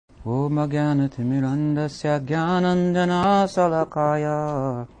Om Ajnanatimirandasya Jnananjana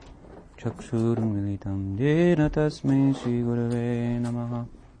Salakaya Chakshurmilitam Jena Tasmai Shri Gurave Namaha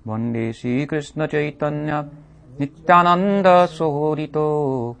Vande Shri Krishna Chaitanya Nityananda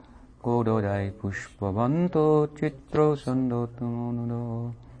Sohorito Kododai Pushpavanto Chitro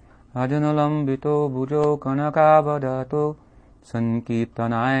Sandotumonudo Ajanalambito Bhujo Kanakavadato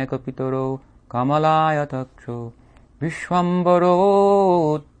Sankirtanaya Kapitaro Kamalaya Taksho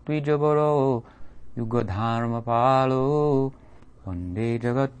Vishwambaro Twijabaro Yugadharma Palo Vande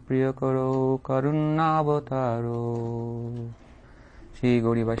Jagat Priyakaro Karunavataro Shri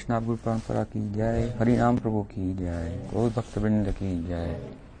Gopi Vaishnava Guru Parampara ki jai, Harinam Prabhu ki jai, Gaur Bhakta Vrinda ki jai,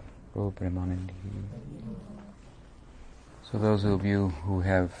 Gaur Premanandi. So those of you who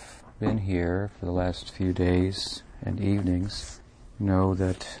have been here for the last few days and evenings know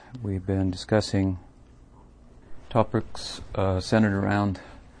that we've been discussing topics centered around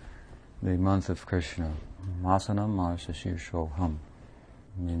the month of Krishna. Masanam Marshashir Shoham.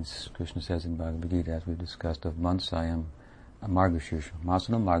 Means Krishna says in Bhagavad Gita, as we discussed, of months I am a Margashirsha.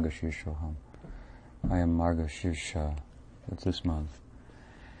 Masanam Margashirshoham. I am Margashirsha. That's this month.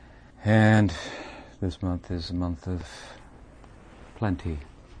 And this month is a month of plenty.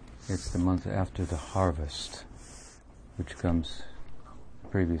 It's the month after the harvest, which comes the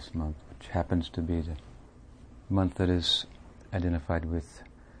previous month, which happens to be the month that is identified with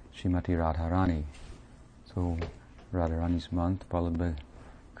Srimati Radharani. So Radharani's month followed by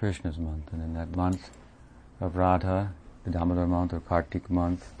Krishna's month, and in that month of Radha, the Damodar month or Kartik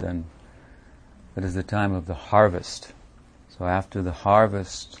month, then that is the time of the harvest. So after the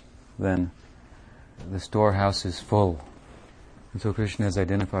harvest, then the storehouse is full. And so Krishna has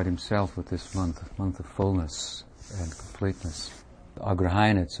identified himself with this month of fullness and completeness.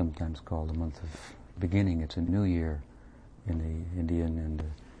 Agrahayana it's sometimes called, a month of beginning. It's a new year in the Indian and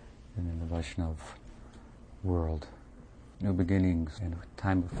in the Vaishnava world. New beginnings and a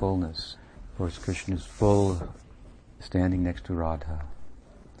time of fullness. Of course, Krishna is full, standing next to Radha.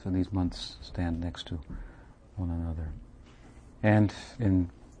 So these months stand next to one another. And in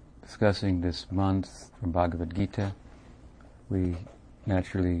discussing this month from Bhagavad Gita, we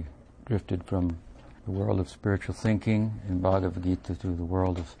naturally drifted from the world of spiritual thinking in Bhagavad Gita to the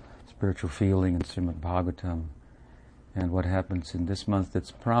world of spiritual feeling in Srimad Bhagavatam. And what happens in this month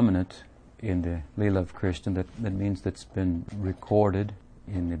that's prominent in the Lila of Krishna, that means that's been recorded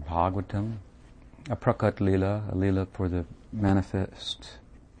in the Bhagavatam, a Prakat Lila, a Lila for the manifest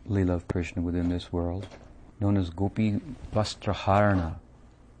Lila of Krishna within this world, known as Gopi Vastra-Harana.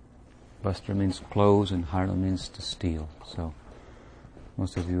 Vastra means clothes and Harana means to steal. So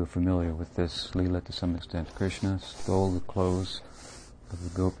most of you are familiar with this Lila to some extent. Krishna stole the clothes of the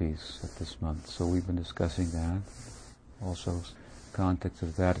gopis at this month. So we've been discussing that. Also, in the context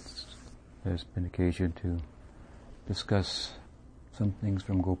of that, there's been occasion to discuss some things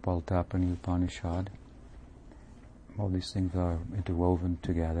from Gopal Tapani Upanishad. All these things are interwoven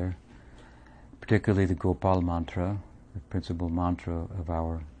together, particularly the Gopal mantra, the principal mantra of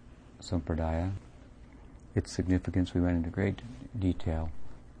our sampradaya. Its significance, we went into great detail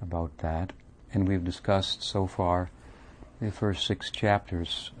about that. And we've discussed so far the first 6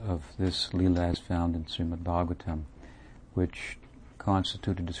 chapters of this Leela as found in Srimad Bhagavatam, which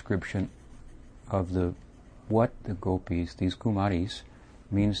constitute a description of what the gopis, these Kumaris,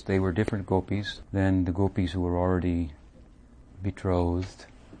 means they were different gopis than the gopis who were already betrothed.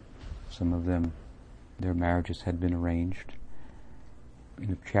 Some of them, their marriages had been arranged. In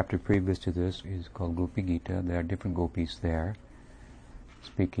the chapter previous to this is called Gopi Gita. There are different gopis there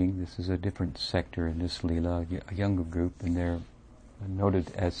speaking. This is a different sector in this Leela, a younger group, and they're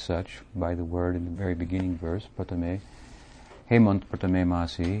noted as such by the word in the very beginning verse, Pratame. Hemant Pratame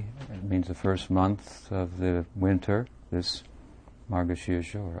Masi, it means the first month of the winter, this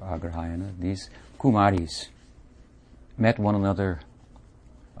Margashirsha or Agrahayana. These Kumaris met one another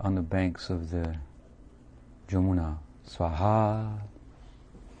on the banks of the Jamuna. Swaha,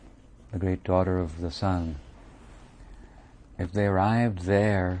 the great daughter of the sun. If they arrived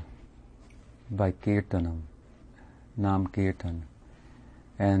there by Kirtanam, Nam Kirtan,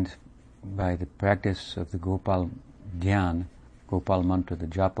 and by the practice of the Gopal Dhyan, Gopal mantra, the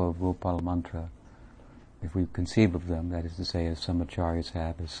japa of Gopal mantra, if we conceive of them, that is to say, as some acharyas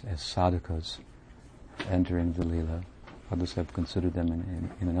have, as sadhakas entering the Leela. Others have considered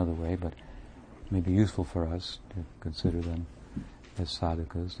them in another way, but it may be useful for us to consider them as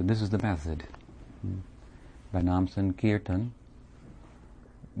sadhakas. And this is the method. By Nam Sankirtan,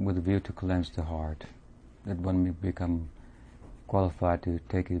 with a view to cleanse the heart, that one may become qualified to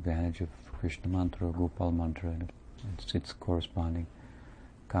take advantage of Krishna mantra or Gopal mantra and its corresponding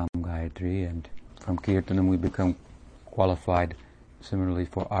Kam Gayatri, and from Kirtanam we become qualified similarly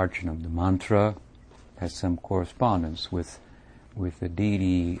for Archanam. The mantra has some correspondence with the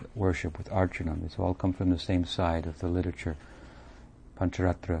deity worship, with Archanam. It's all come from the same side of the literature,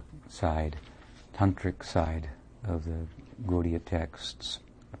 Pancharatra side, Tantric side of the Gaudiya texts,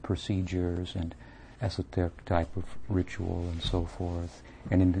 procedures and esoteric type of ritual and so forth.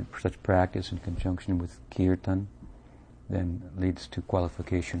 And in such practice in conjunction with Kirtan then leads to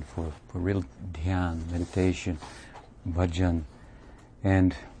qualification for real dhyan, meditation, bhajan,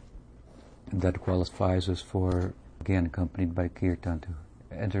 and that qualifies us for, again, accompanied by Kirtan, to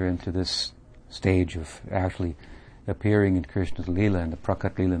enter into this stage of actually appearing in Krishna's Lila, in the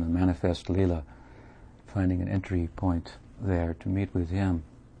Prakat Lila, in the manifest Lila, finding an entry point there to meet with him.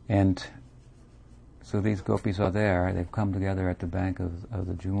 And so these gopis are there, they've come together at the bank of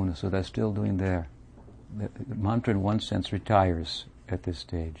the Jamuna, so they're still doing the mantra in one sense retires at this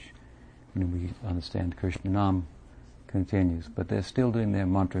stage. And we understand Krishna Nam continues, but they're still doing their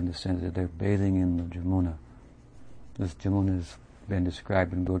mantra in the sense that they're bathing in the Jamuna. This Jamuna has been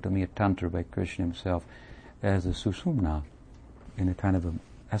described in Gautamiya Tantra by Krishna himself as a Susumna, in a kind of an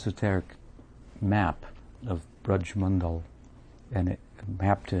esoteric map of Braj Mandal, and a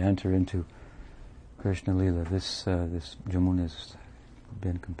map to enter into Krishna Lila. This Jamuna has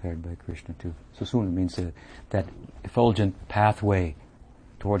been compared by Krishna to Susumna. Means that effulgent pathway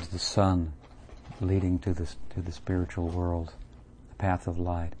towards the sun, leading to the spiritual world, the path of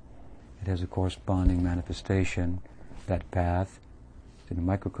light. It has a corresponding manifestation, that path, in a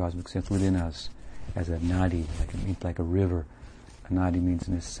microcosmic sense within us, as a nadi, like a river. A nadi means,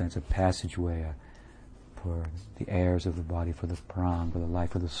 in this sense, a passageway for the airs of the body, for the pran, for the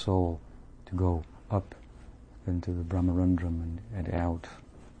life of the soul, to go up into the Brahmarandram and out,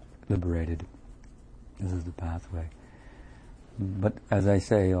 liberated. This is the pathway. But as I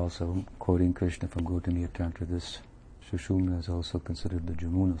say, also quoting Krishna from Gautamiya Tantra, this Sushumna is also considered the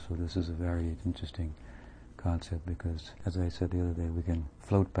Jamuna, so this is a very interesting concept, because, as I said the other day, we can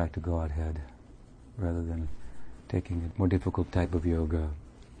float back to Godhead rather than taking a more difficult type of yoga.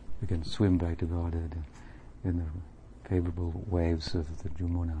 We can swim back to Godhead in the favorable waves of the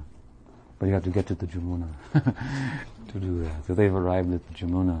Jamuna. But you have to get to the Jamuna to do that. So they've arrived at the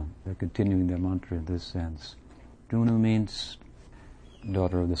Jamuna. They're continuing their mantra in this sense. Jamuna means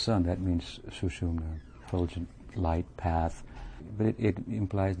daughter of the sun. That means Sushumna, effulgent light path. But it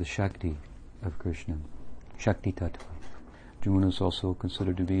implies the Shakti of Krishna, Shakti Tattva. Jamuna is also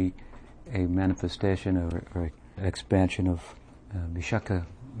considered to be a manifestation or an expansion of Vishaka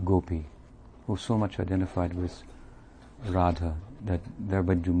Gopi, who so much identified with Radha that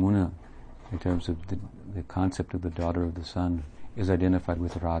thereby Jamuna, in terms of the concept of the daughter of the sun, is identified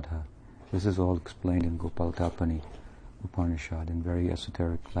with Radha. This is all explained in Gopal Tapani Upanishad in very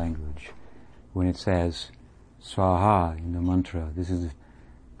esoteric language. When it says Swaha in the mantra, this is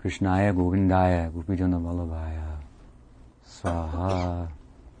Krishnaya Govindaya Gopijana Vallabhaya Swaha.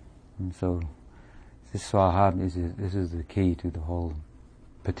 And so this Swaha, this is the key to the whole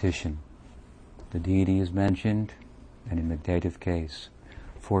petition. The deity is mentioned, and in the dative case,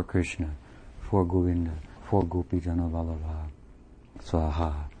 for Krishna, for Govinda, for Gopijana Vallabha.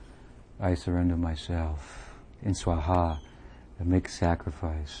 Swaha. I surrender myself. In Swaha, I make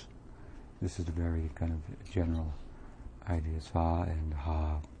sacrifice. This is a very kind of general idea. Swaha and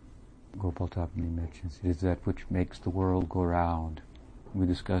Ha. Gopal Tapani mentions it is that which makes the world go round. We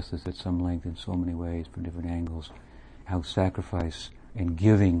discussed this at some length in so many ways from different angles. How sacrifice and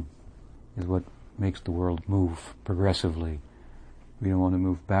giving is what makes the world move progressively. We don't want to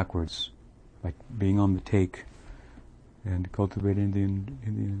move backwards, like being on the take and cultivating the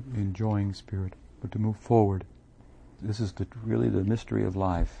enjoying spirit, but to move forward. This is really the mystery of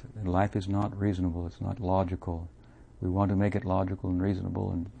life. And life is not reasonable, it's not logical. We want to make it logical and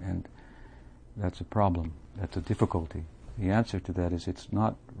reasonable, and that's a problem, that's a difficulty. The answer to that is it's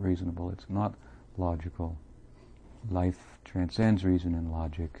not reasonable, it's not logical. Life transcends reason and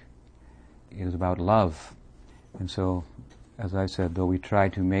logic. It is about love. And so, as I said, though we try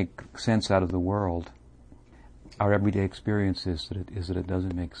to make sense out of the world, our everyday experience is that it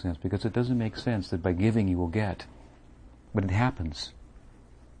doesn't make sense, because it doesn't make sense that by giving you will get. But it happens,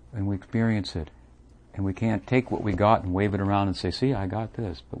 and we experience it, and we can't take what we got and wave it around and say, see, I got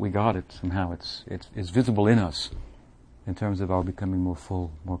this, but we got it somehow. It's visible in us in terms of our becoming more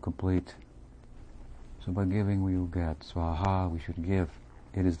full, more complete. So by giving we will get. Swaha, we should give.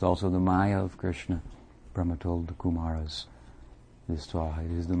 It is also the Maya of Krishna. Brahma told the Kumaras, this Swaha,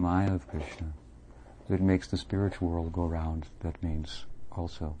 it is the Maya of Krishna. It makes the spiritual world go round, that means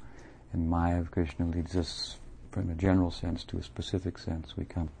also. And Maya of Krishna leads us from a general sense to a specific sense. We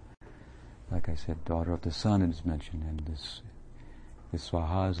come Like I said, daughter of the sun is mentioned, and this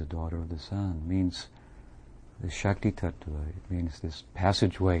Swaha is a daughter of the sun. It means the Shakti Tattva. It means this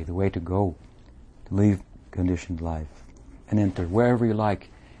passageway, the way to go, to leave conditioned life and enter wherever you like.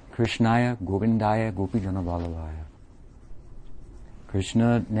 Krishnaya, Govindaya, Gopi Vastra-Harana.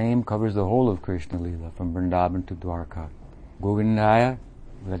 Krishna name covers the whole of Krishna Lila, from Vrindavan to Dwarka. Govindaya,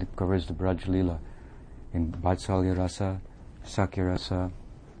 that covers the Braj Lila, in Vatsalya Rasa, Sakya Rasa,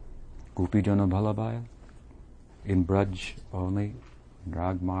 Gopi Vastra-Harana, in Braj only, in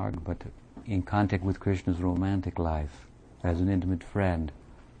Rag Marg, but in contact with Krishna's romantic life, as an intimate friend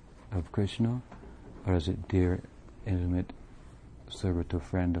of Krishna, or as a dear, intimate servitor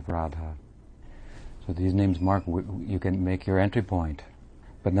friend of Radha. So these names mark, you can make your entry point,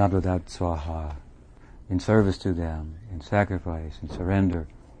 but not without Swaha, in service to them, in sacrifice, in surrender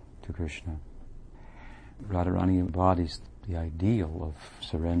to Krishna. Radharani embodies the ideal of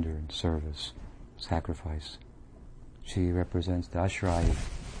surrender and service, sacrifice. She represents the Ashrayi,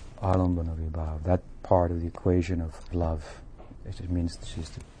 Alambana Vibhav, that part of the equation of love. It means she's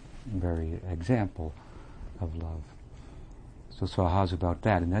the very example of love. So Swaha is about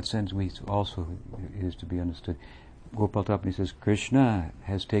that. In that sense, we also is to be understood. Gopal Tapani says, Krishna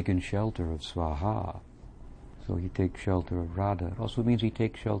has taken shelter of Swaha. So he takes shelter of Radha. It also means he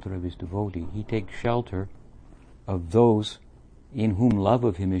takes shelter of his devotee. He takes shelter of those in whom love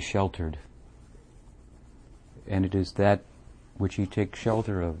of him is sheltered. And it is that which he takes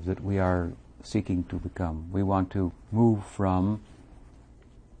shelter of that we are seeking to become. We want to move from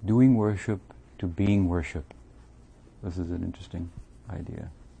doing worship to being worship. This is an interesting idea.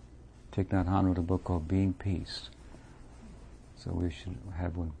 Thich Nhat Hanh wrote a book called Being Peace. So we should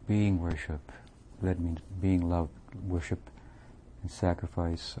have one. Being worship. That means being love. Worship and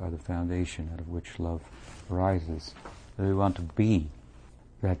sacrifice are the foundation out of which love arises. So we want to be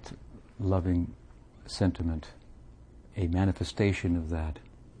that loving sentiment, a manifestation of that.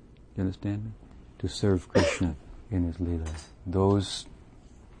 You understand me? To serve Krishna in his Leela. Those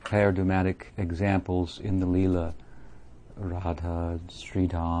paradigmatic examples in the Leela, Radha,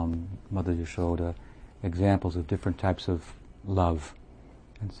 Sridham, Mother Yashoda, examples of different types of love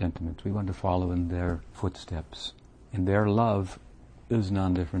and sentiments. We want to follow in their footsteps. And their love is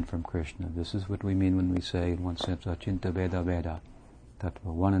non-different from Krishna. This is what we mean when we say, in one sense, Achinta Veda Veda, Tattva,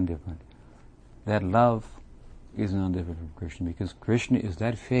 one and different. That love is non-different from Krishna, because Krishna is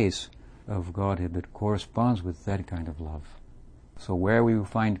that face of Godhead that corresponds with that kind of love. So where we will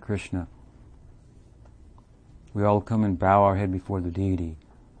find Krishna, we all come and bow our head before the deity.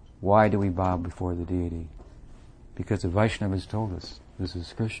 Why do we bow before the deity? Because the Vaishnavas told us this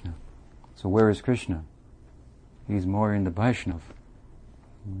is Krishna. So where is Krishna? He's more in the Vaishnav,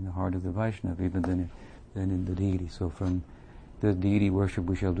 in the heart of the Vaishnav, even than in the deity. So from the deity worship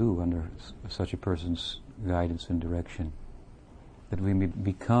we shall do under such a person's guidance and direction, that we may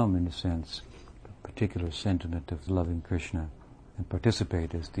become, in a sense, a particular sentiment of loving Krishna and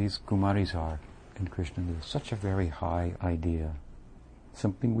participate as these Kumaris are in Krishna. Is such a very high idea,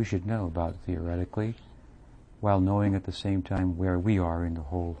 something we should know about theoretically, while knowing at the same time where we are in the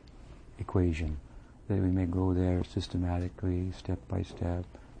whole equation, that we may go there systematically, step by step,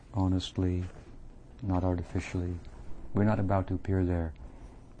 honestly, not artificially. We're not about to appear there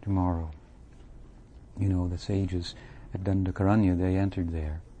tomorrow. You know, the sages at Dandakaranya, they entered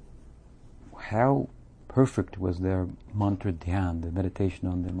there. How perfect was their mantra dhyan, the meditation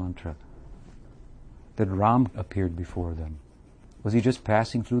on the mantra, that Ram appeared before them. Was he just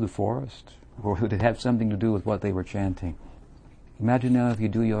passing through the forest? Or did it have something to do with what they were chanting? Imagine now if you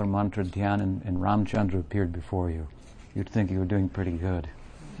do your mantra dhyan and Ramchandra appeared before you. You'd think you were doing pretty good.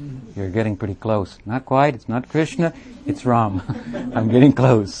 You're getting pretty close. Not quite, it's not Krishna, it's Ram. I'm getting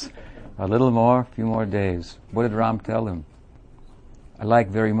close. A little more, a few more days. What did Ram tell him? I like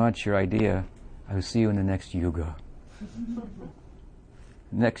very much your idea. I will see you in the next yuga.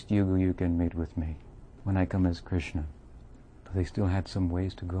 Next yuga you can meet with me when I come as Krishna. But they still had some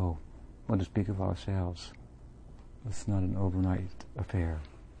ways to go. What to speak of ourselves. It's not an overnight affair.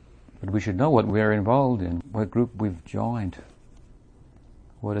 But we should know what we're involved in, what group we've joined,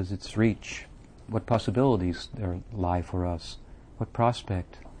 what is its reach, what possibilities there lie for us, what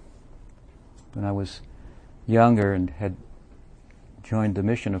prospect. When I was younger and had joined the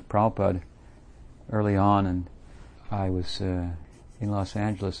mission of Prabhupada early on, and I was in Los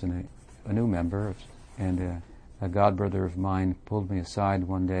Angeles and a new member, and a godbrother of mine pulled me aside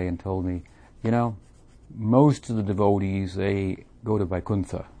one day and told me, you know, most of the devotees, they go to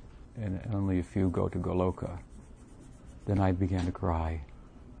Vaikuntha, and only a few go to Goloka. Then I began to cry.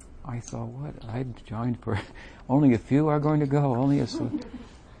 I thought, what? I joined for only a few are going to go.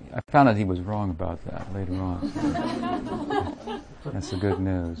 I found out he was wrong about that later on. That's the good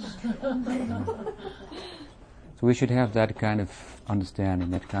news. So we should have that kind of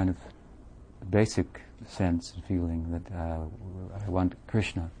understanding, that kind of basic sense and feeling that I want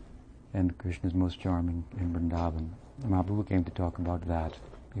Krishna, and Krishna is most charming in Vrindavan. Mahaprabhu came to talk about that.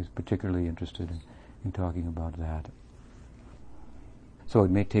 He was particularly interested in talking about that. So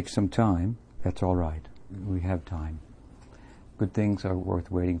it may take some time. That's all right. We have time. Good things are worth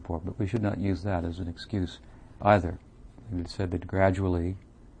waiting for, but we should not use that as an excuse either. It said that gradually,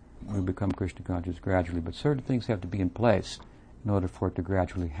 we become Krishna conscious gradually, but certain things have to be in place in order for it to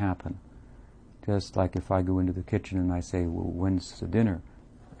gradually happen. Just like if I go into the kitchen and I say, well, when's the dinner?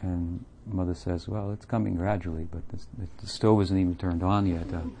 And Mother says, well, it's coming gradually, but the stove isn't even turned on yet.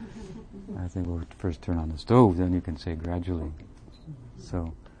 I think, well, first turn on the stove, then you can say gradually.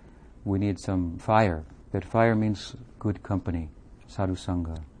 So we need some fire. That fire means good company, sadhu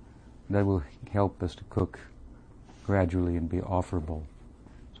sangha. That will help us to cook gradually and be offerable.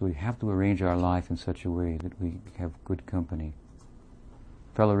 So we have to arrange our life in such a way that we have good company.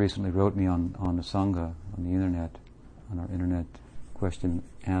 A fellow recently wrote me on the Sangha, on the internet, on our internet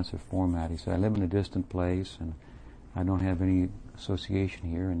question-answer format. He said, I live in a distant place and I don't have any association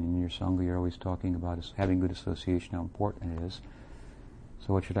here, and in your Sangha you're always talking about having good association, how important it is.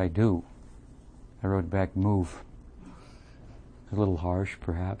 So what should I do? I wrote back, move. It's a little harsh,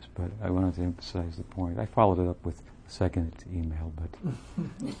 perhaps, but I wanted to emphasize the point. I followed it up with a second email, but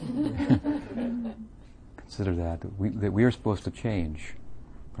consider that we are supposed to change.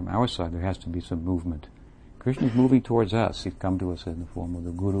 From our side, there has to be some movement. Krishna is moving towards us. He's come to us in the form of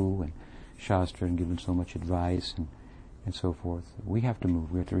the Guru and Shastra and given so much advice and so forth. We have to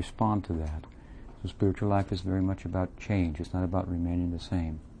move. We have to respond to that. So spiritual life is very much about change. It's not about remaining the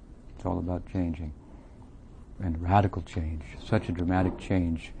same. It's all about changing. And radical change. Such a dramatic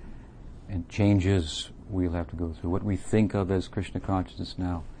change. And changes we'll have to go through. What we think of as Krishna consciousness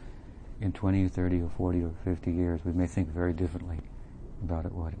now, in 20 or 30 or 40 or 50 years, we may think very differently about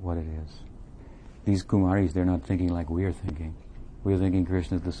it, what it is. These Kumaris, they're not thinking like we are thinking. We're thinking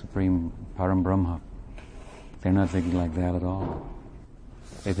Krishna is the supreme Param Brahma. They're not thinking like that at all.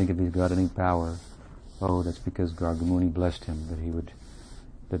 They think if he's got any power, oh, that's because Gargamuni blessed him,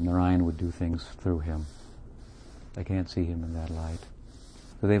 that Narayan would do things through him. They can't see him in that light.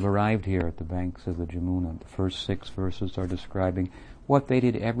 So they've arrived here at the banks of the Jamuna. The first 6 verses are describing what they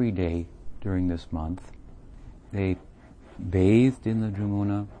did every day during this month. They bathed in the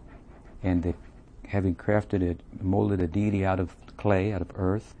Jamuna, and they, having crafted it, molded a deity out of clay, out of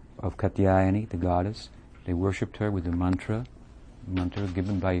earth, of Katyayani, the goddess. They worshipped her with the mantra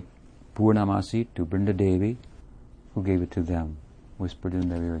given by Purnamasi to Brinda Devi, who gave it to them, whispered in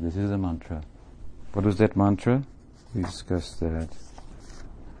their ear, this is the mantra. What was that mantra? We discussed that.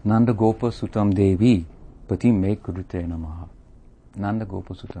 Nanda Gopa Sutam Devi, Pati Me Kurute Namaha. Nanda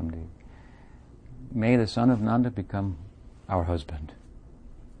Gopa Sutam Devi. May the son of Nanda become our husband.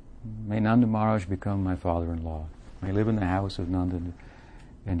 May Nanda Maharaj become my father-in-law. May live in the house of Nanda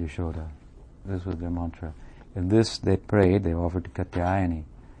and Yashoda. This was their mantra. And this they prayed, they offered to Katyayani,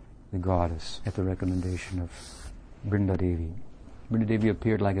 the goddess, at the recommendation of Brinda Devi. Brinda Devi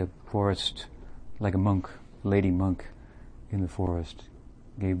appeared like a forest, like a monk, lady monk in the forest.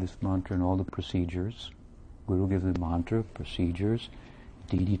 Gave this mantra and all the procedures. Guru gives the mantra, procedures,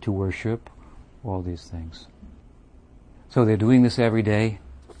 deity to worship, all these things. So they're doing this every day,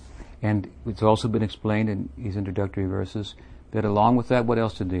 and it's also been explained in these introductory verses that along with that, what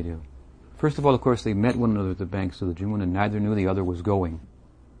else did they do? First of all, of course, they met one another at the banks of the Jamuna, and neither knew the other was going.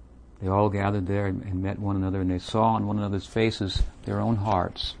 They all gathered there and met one another, and they saw on one another's faces their own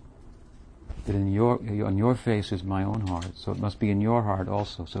hearts. That on your face is my own heart, so it must be in your heart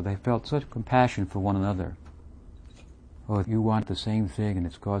also. So they felt such compassion for one another. Oh, if you want the same thing and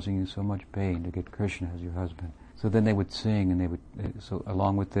it's causing you so much pain to get Krishna as your husband. So then they would sing, and so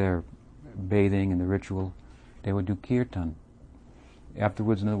along with their bathing and the ritual, they would do kirtan.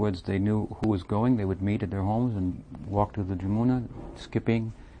 Afterwards, in other words, they knew who was going. They would meet at their homes and walk to the Jamuna,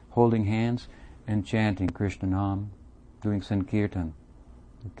 skipping, holding hands, and chanting Krishna Nam, doing Sankirtan.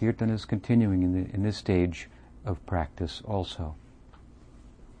 The kirtan is continuing in this stage of practice also.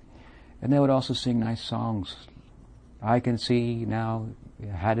 And they would also sing nice songs. I can see now, you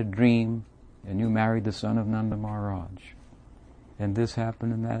had a dream, and you married the son of Nanda Maharaj. And this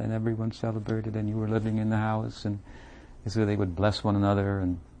happened and that, and everyone celebrated, and you were living in the house, and so they would bless one another,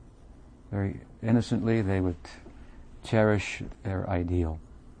 and very innocently they would cherish their ideal.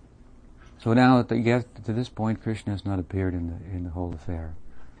 So now that they get to this point, Krishna has not appeared in the whole affair.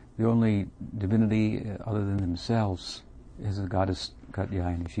 The only divinity other than themselves is the goddess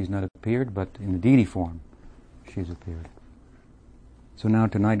Katyayani. She's not appeared, but in the deity form, she's appeared. So now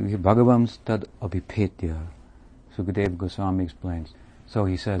tonight we hear Bhagavam's tad abhipetya. Sukadeva Goswami explains. So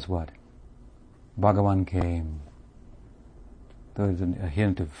he says what? Bhagavan came. There's a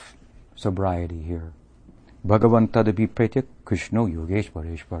hint of sobriety here. Bhagavan tad abhipetya Krishno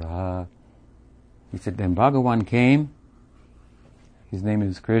Yogeshwareshwara. He said, then Bhagavan came. His name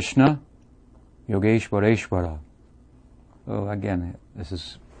is Krishna Yogeshwareshwara. Oh, again, this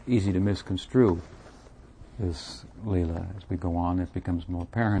is easy to misconstrue, this Lila. As we go on, it becomes more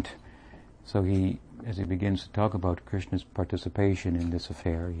apparent. So as he begins to talk about Krishna's participation in this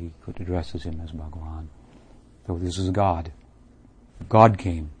affair, he addresses him as Bhagavan. So this is God. God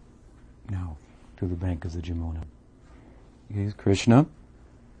came now to the bank of the Jamuna. He's Krishna,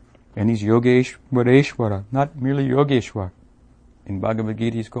 and he's Yogeshwareshwara, not merely Yogeshwar. In Bhagavad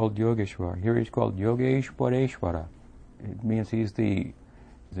Gita he's called Yogeshwar. Here he's called Yogeshwareshwara. It means he's the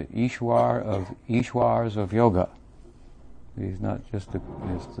Ishwar of Ishwars of yoga. He's not just the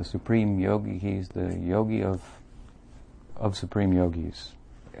supreme yogi, he's the yogi of supreme yogis.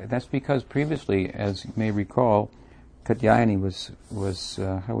 That's because previously, as you may recall, Katyayani was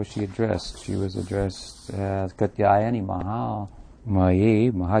how was she addressed? She was addressed as Katyayani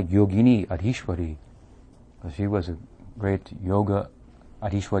Mahayogini Adhishwari. She was a great yoga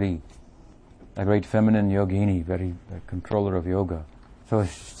Adhishwari, a great feminine yogini, very controller of yoga. So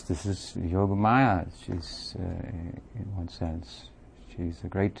this is Yoga Maya. She's, in one sense, she's a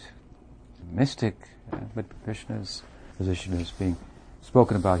great mystic, but Krishna's position is being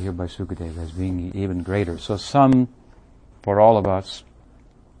spoken about here by Sukadeva as being even greater. So for all of us,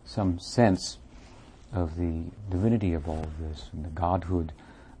 some sense of the divinity of all of this and the godhood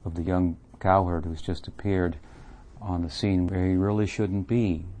of the young cowherd who's just appeared on the scene where he really shouldn't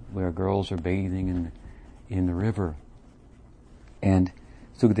be, where girls are bathing in the river. And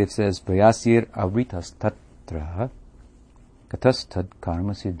Sukadeva says, Vayasir avritas tatra katastad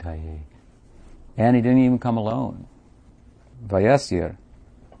karma siddhaye. And he didn't even come alone. Vayasir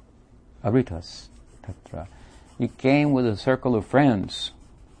avritas tatra. He came with a circle of friends.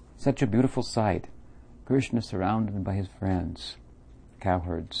 Such a beautiful sight. Krishna surrounded by his friends,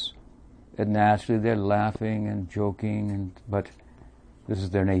 cowherds. And naturally they're laughing and joking, but this is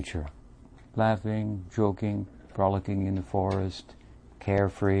their nature. Laughing, joking, frolicking in the forest,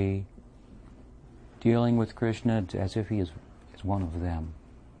 carefree, dealing with Krishna as if he is one of them.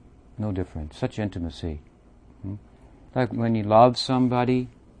 No different. Such intimacy. Like when you love somebody,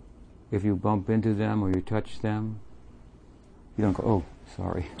 if you bump into them or you touch them, you don't go, oh,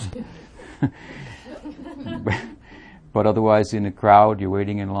 sorry. But otherwise in a crowd, you're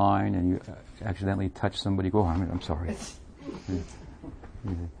waiting in line and you accidentally touch somebody, go, I'm sorry.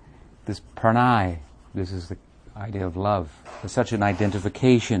 This pranay, this is the idea of love. There's such an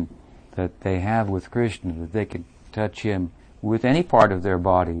identification that they have with Krishna that they can touch him with any part of their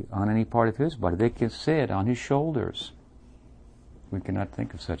body, on any part of his body. They can sit on his shoulders. We cannot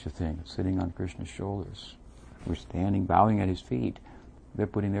think of such a thing, sitting on Krishna's shoulders. We're standing, bowing at his feet. They're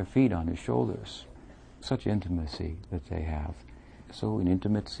putting their feet on his shoulders. Such intimacy that they have. So in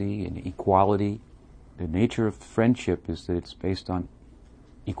intimacy, in equality, the nature of friendship is that it's based on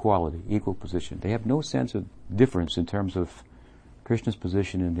equality, equal position. They have no sense of difference in terms of Krishna's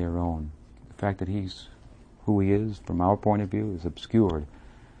position in their own. The fact that he's who he is, from our point of view, is obscured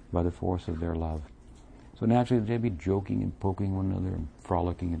by the force of their love. So naturally they'd be joking and poking one another and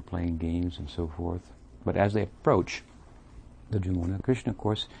frolicking and playing games and so forth. But as they approach the Jamuna, Krishna, of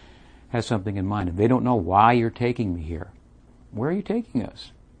course, has something in mind. And they don't know why you're taking me here. Where are you taking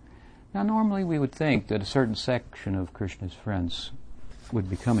us? Now normally we would think that a certain section of Krishna's friends would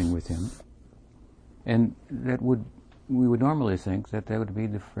be coming with him. And we would normally think that they would be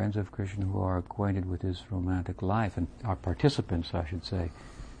the friends of Krishna who are acquainted with his romantic life and are participants, I should say,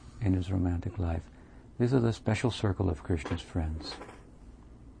 in his romantic life. This is a special circle of Krishna's friends.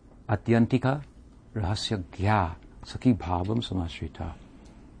 Atyantika rahasya gya sakhi bhavam samashrita.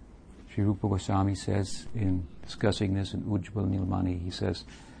 Sri Rupa Goswami says, in discussing this in Ujjwal Nilmani, he says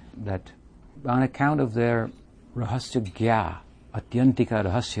that on account of their rahasya gya, atyantika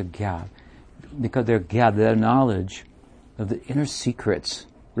rahasya gya, because their knowledge of the inner secrets,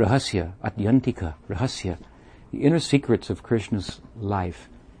 rahasya, atyantika, rahasya, the inner secrets of Krishna's life,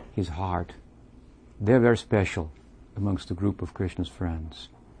 his heart, they're very special amongst the group of Krishna's friends.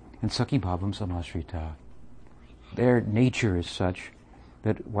 And Sakhi Bhavam Samashrita. Their nature is such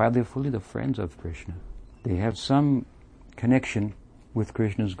that while they're fully the friends of Krishna, they have some connection with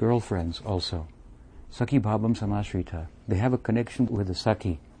Krishna's girlfriends also. Sakhi Bhavam Samashrita. They have a connection with a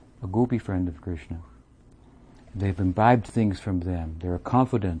Sakhi, a Gopi friend of Krishna. They've imbibed things from them. They're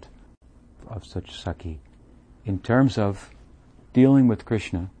confident of such Sakhi in terms of dealing with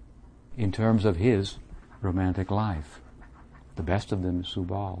Krishna, in terms of his romantic life. The best of them is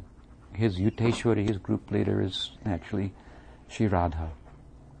Subal. His Yuteshwari, his group leader, is naturally Shri Radha.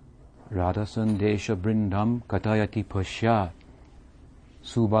 Radha Sandesha Brindam Katayati Pasya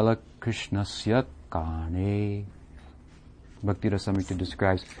Subala Krishnasya Kane. Bhakti Rasamrita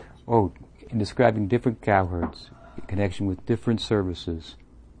describes, in describing different cowherds in connection with different services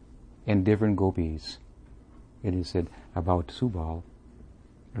and different gopis, it is said about Subal,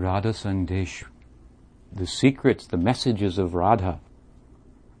 Radha Sandesh, the secrets, the messages of Radha,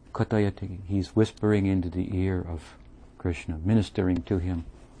 Katayati, he's whispering into the ear of Krishna, ministering to him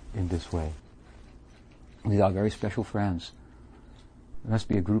in this way. These are very special friends. There must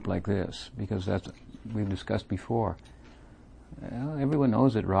be a group like this, because that's we've discussed before. Everyone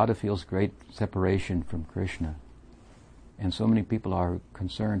knows that Radha feels great separation from Krishna, and so many people are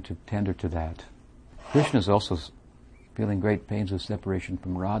concerned to tender to that. Krishna is also feeling great pains of separation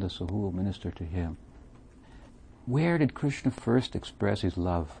from Radha, so who will minister to him? Where did Krishna first express his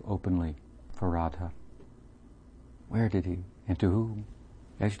love openly for Radha? Where did he? And to whom?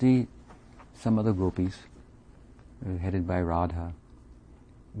 Actually, some other gopis, headed by Radha,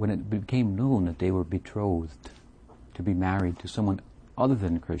 when it became known that they were betrothed to be married to someone other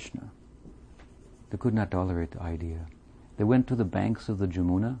than Krishna, they could not tolerate the idea. They went to the banks of the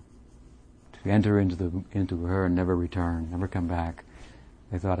Jamuna to enter into her and never return, never come back.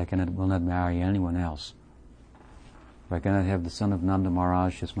 They thought, will not marry anyone else. If I cannot have the son of Nanda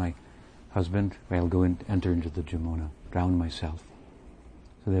Maharaj as my husband, I'll go and enter into the Jamuna, drown myself.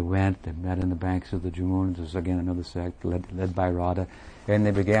 So they went, they met in the banks of the Jamuna. There's again another sect led by Radha, and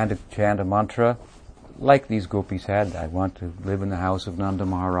they began to chant a mantra like these gopis had. I want to live in the house of Nanda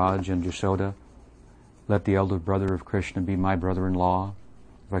Maharaj and Yashoda. Let the elder brother of Krishna be my brother-in-law.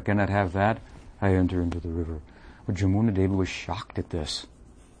 If I cannot have that, I enter into the river. But Jamuna Devi was shocked at this.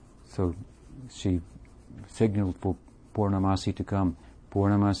 So she signaled for Purnamasi to come.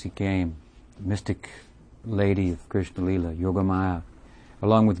 Purnamasi came, the mystic lady of Krishna Lila, Yogamaya,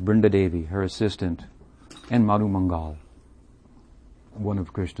 along with Brinda Devi, her assistant, and Madhu Mangal, one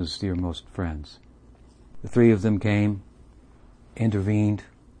of Krishna's dearmost friends. The three of them came, intervened,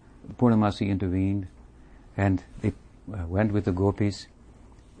 Purnamasi intervened, and they went with the gopis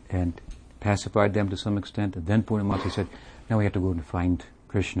and pacified them to some extent. And then Purnamasi said, now we have to go and find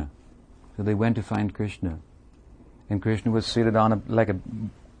Krishna. So they went to find Krishna. And Krishna was seated on like a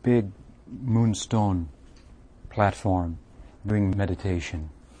big moonstone platform doing meditation.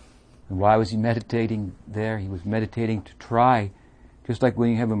 And why was he meditating there? He was meditating to try, just like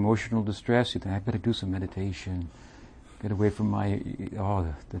when you have emotional distress, you think, I better do some meditation, get away from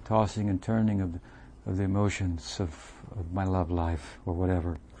the tossing and turning of the emotions of my love life or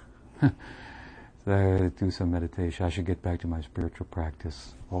whatever. So do some meditation. I should get back to my spiritual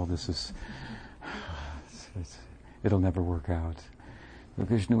practice. All this is, it'll never work out. But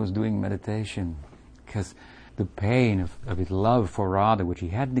Krishna was doing meditation because the pain of his love for Radha, which he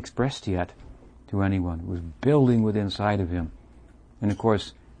hadn't expressed yet to anyone, was building within inside of him. And of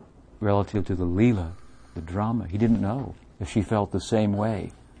course, relative to the Leela, the drama, he didn't know if she felt the same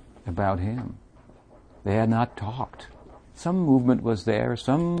way about him. They had not talked. Some movement was there,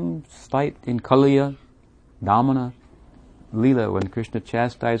 some slight in Kaliya, Damana, Leela, when Krishna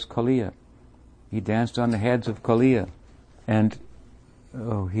chastised Kaliya. He danced on the heads of Kaliya, and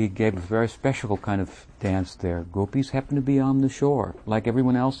he gave a very special kind of dance there. Gopis happened to be on the shore, like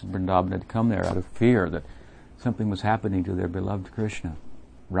everyone else in Vrindavan had come there out of fear that something was happening to their beloved Krishna.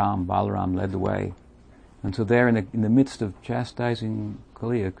 Balaram led the way. And so there in the midst of chastising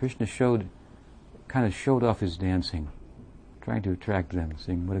Kaliya, Krishna showed off his dancing, trying to attract them,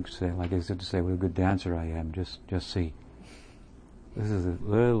 saying, what a good dancer I am, just see. This is a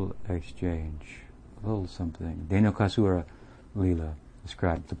little exchange, a little something. Dhenukasura Lila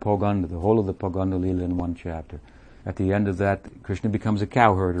described the whole of the Poganda Lila in one chapter. At the end of that, Krishna becomes a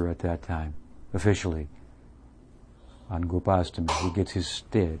cowherder at that time, officially. On Gopastami, he gets his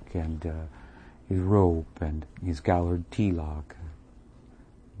stick and his rope and his cowherd tilak,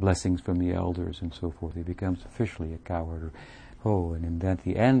 blessings from the elders and so forth. He becomes officially a cowherder. And at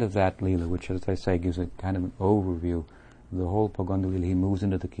the end of that Lila, which, as I say, gives a kind of an overview of the whole Poganda Lila, he moves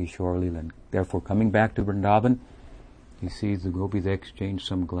into the Kishore Lila. And therefore, coming back to Vrindavan, he sees the gopis exchange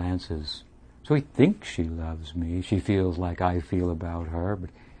some glances. So he thinks she loves me. She feels like I feel about her, but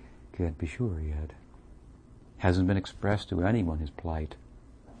can't be sure yet. Hasn't been expressed to anyone, his plight.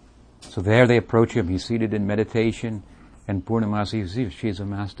 So there they approach him. He's seated in meditation, and Purnamasi, she is a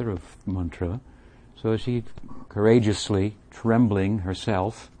master of mantra, So she courageously, trembling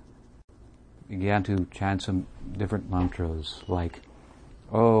herself, began to chant some different mantras like,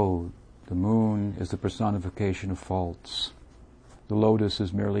 "Oh, the moon is the personification of faults. The lotus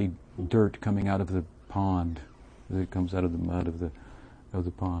is merely dirt coming out of the pond. It comes out of the mud of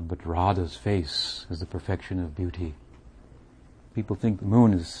the pond. But Radha's face is the perfection of beauty." People think the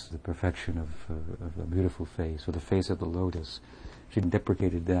moon is the perfection of a beautiful face, or the face of the lotus. She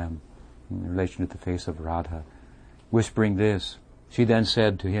deprecated them in relation to the face of Radha. Whispering this, she then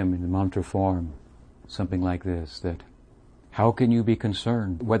said to him in the mantra form, something like this, that, "How can you be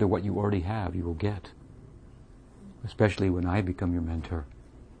concerned whether what you already have you will get? Especially when I become your mentor."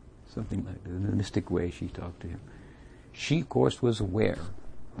 Something like that. In a mystic way she talked to him. She, of course, was aware.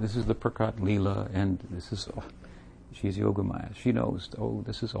 This is the Prakat Lila, and this is... She's Yogamaya. She knows,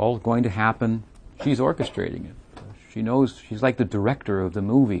 this is all going to happen. She's orchestrating it. She knows, she's like the director of the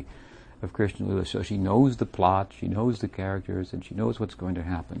movie of Krishna Lila. So she knows the plot, she knows the characters, and she knows what's going to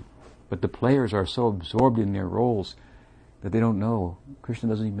happen. But the players are so absorbed in their roles that they don't know. Krishna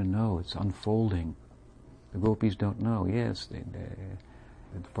doesn't even know. It's unfolding. The gopis don't know. Yes,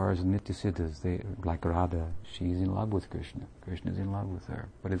 as far as Nityasiddhas, like Radha, she's in love with Krishna. Krishna's in love with her.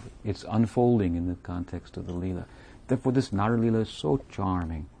 But it's unfolding in the context of the Leela. Therefore, this Nara Leela is so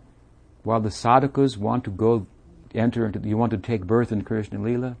charming. While the sadhakas want to you want to take birth in Krishna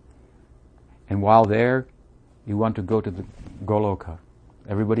Leela, and while there, you want to go to the Goloka.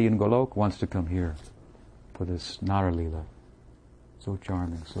 Everybody in Golok wants to come here for this Nara Leela. So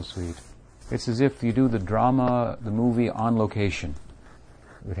charming, so sweet. It's as if you do the drama, the movie on location.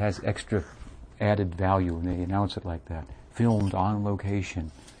 It has extra added value, and they announce it like that. Filmed on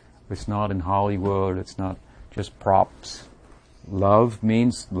location. It's not in Hollywood, it's not just props. Love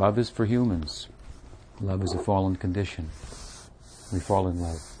means love is for humans. Love is a fallen condition. We fall in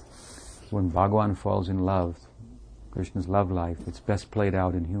love. When Bhagavan falls in love, Krishna's love life, it's best played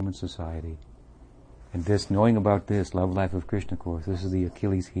out in human society. And knowing about this, love life of Krishna course, this is the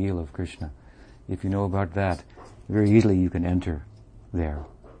Achilles heel of Krishna. If you know about that, very easily you can enter there.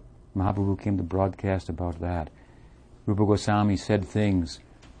 Mahaprabhu came to broadcast about that. Rupa Goswami said things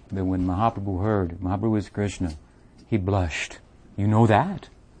that when Mahaprabhu heard, Mahaprabhu is Krishna, he blushed. You know that?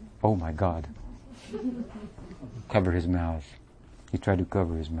 Oh my God. Cover his mouth. He tried to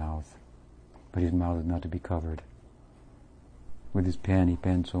cover his mouth, but his mouth is not to be covered. With his pen, he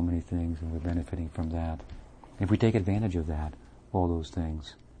penned so many things, and we're benefiting from that. If we take advantage of that, all those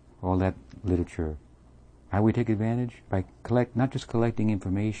things, all that literature, how we take advantage? By not just collecting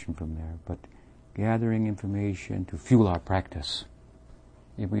information from there, but gathering information to fuel our practice.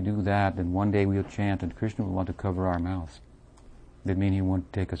 If we do that, then one day we'll chant and Krishna will want to cover our mouths. That means he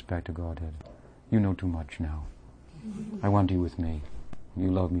won't take us back to Godhead. You know too much now. I want you with me. You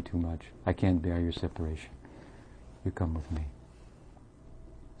love me too much. I can't bear your separation. You come with me.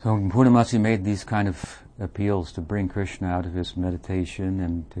 So Purnamasi made these kind of appeals to bring Krishna out of his meditation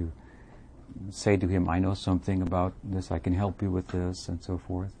and to say to him, I know something about this, I can help you with this, and so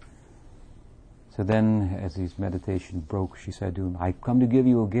forth. So then, as his meditation broke, she said to him, I've come to give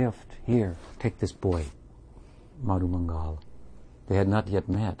you a gift. Here, take this boy, Madhu Mangal. They had not yet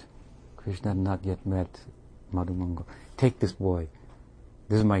met. Krishna had not yet met Madhu Mangal. Take this boy.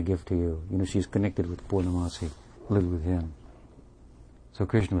 This is my gift to you. You know, she's connected with Purnamasi, lived with him. So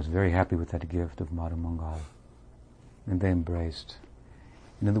Krishna was very happy with that gift of Madhu Mangal. And they embraced.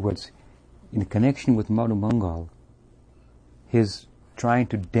 In other words, in connection with Madhu Mangal, his trying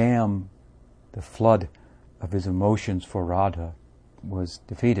to dam the flood of his emotions for Radha was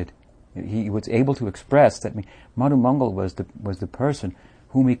defeated. He was able to express that Madhu Mangal was the person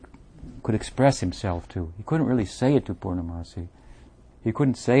whom he could express himself to. He couldn't really say it to Purnamasi. He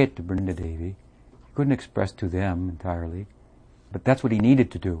couldn't say it to Brinda Devi. He couldn't express to them entirely. But that's what he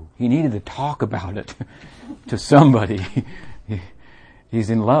needed to do. He needed to talk about it to somebody. He's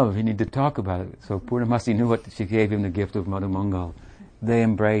in love. He needed to talk about it. So Purnamasi knew what she gave him the gift of Madhu Mangal. They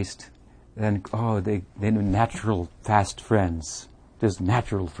embraced. And they were natural, fast friends. Just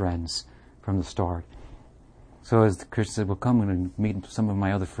natural friends from the start. So as Krishna said, well, come and meet some of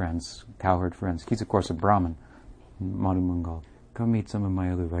my other friends, cowherd friends. He's, of course, a Brahmin, Madhu Mangal. Come meet some of my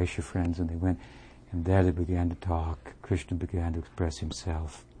other Vaishya friends. And they went, and there they began to talk. Krishna began to express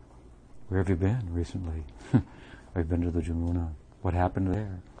himself. Where have you been recently? I've been to the Jamuna. What happened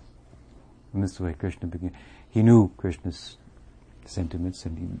there? And this way Krishna began. He knew Krishna's sentiments,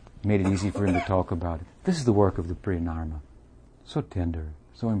 and he made it easy for him to talk about it. This is the work of the Priyanarma. So tender,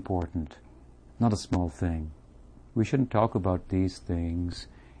 so important, not a small thing. We shouldn't talk about these things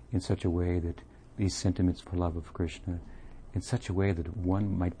in such a way that these sentiments for love of Krishna in such a way that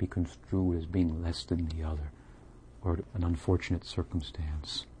one might be construed as being less than the other, or an unfortunate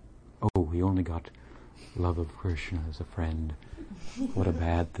circumstance. Oh, he only got love of Krishna as a friend. What a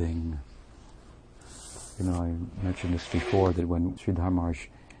bad thing. I mentioned this before, that when Sridhar Maharaj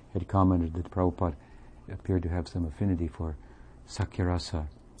had commented that Prabhupada appeared to have some affinity for Sakyarasa,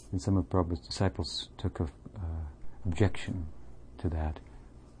 and some of Prabhupada's disciples took objection to that.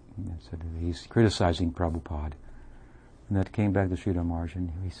 And said that he's criticizing Prabhupada. And that came back to Sridhar Maharaj,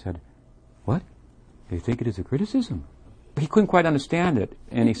 and he said, "What? They think it is a criticism?" He couldn't quite understand it,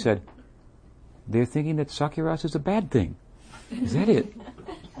 and he said, "They're thinking that Sakyarasa is a bad thing. Is that it?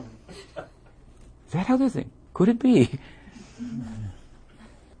 Is that how they think? Could it be?"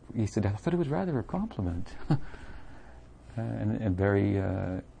 He said, "I thought it was rather a compliment." and very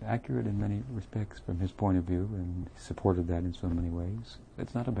accurate in many respects from his point of view, and he supported that in so many ways.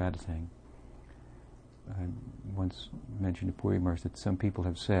 It's not a bad thing. I once mentioned to Puri Maharaj that some people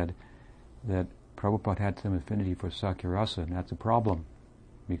have said that Prabhupada had some affinity for Sakyarasa, and that's a problem,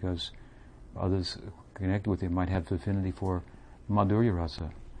 because others connected with him might have affinity for Madhurya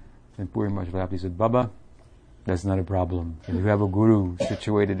Rasa. And Puri Maharaj laughed. He said, "Baba, that's not a problem. If you have a guru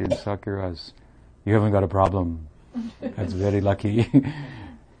situated in Sakyarasa, you haven't got a problem. That's very lucky."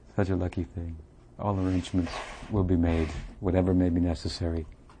 Such a lucky thing. All arrangements will be made, whatever may be necessary.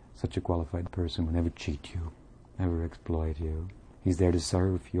 Such a qualified person will never cheat you, never exploit you. He's there to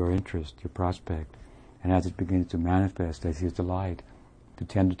serve your interest, your prospect. And as it begins to manifest, as his delight, to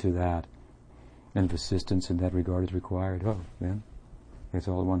tend to that. And if assistance in that regard is required, then it's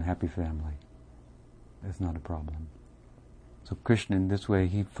all one happy family. That's not a problem. So Krishna, in this way,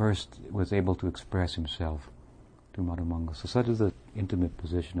 he first was able to express himself to Madhamangal. So such is the intimate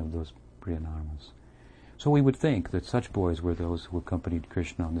position of those Priyanarmas. So we would think that such boys were those who accompanied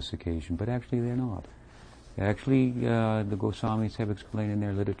Krishna on this occasion, but actually they're not. Actually, the Goswamis have explained in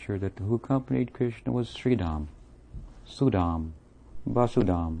their literature that who accompanied Krishna was Sridham, Sudam,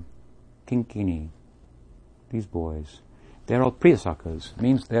 Vasudam, Kinkini. These boys. They're all Priyasakas.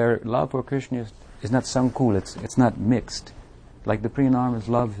 Means their love for Krishna is not sankul, it's not mixed. Like the Priyanarmas'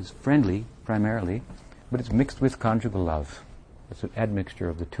 love is friendly, primarily, but it's mixed with conjugal love. It's an admixture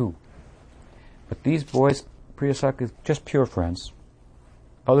of the two. But these boys, Priyasakas, just pure friends.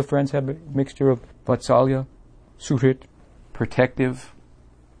 Other friends have a mixture of Vatsalya, Suhrit, protective,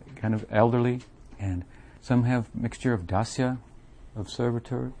 kind of elderly, and some have mixture of Dasya, of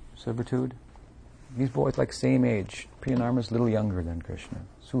servitude. These boys like same age. Priyanarma's a little younger than Krishna.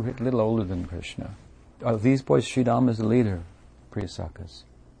 Suhrit a little older than Krishna. Of these boys, Sridham is the leader, Priyasakas.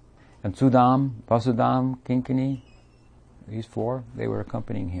 And Sudam, Vasudam, Kinkini, these four, they were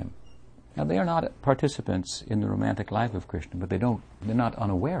accompanying him. Now they are not participants in the romantic life of Krishna, but they're not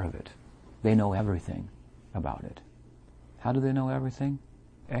unaware of it. They know everything about it. How do they know everything?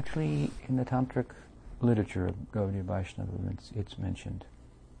 Actually, in the tantric literature of Gaudiya Vaishnava, it's mentioned.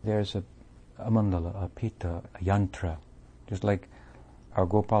 There's a mandala, a pita, a yantra, just like our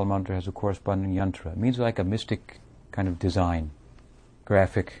Gopal mantra has a corresponding yantra. It means like a mystic kind of design,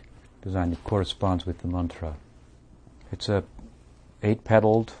 graphic design that corresponds with the mantra. It's a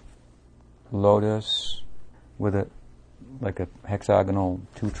 8-petaled lotus with a hexagonal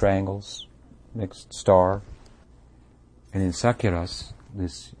 2 triangles, mixed star. And in Sakyaras,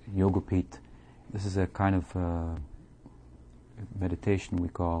 this Yogapit, this is a kind of meditation we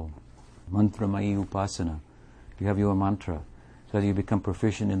call mantra-mayi upasana. You have your mantra. So as you become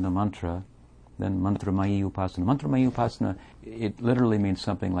proficient in the mantra, then mantra-mayi upasana. Mantra-mayi upasana, it literally means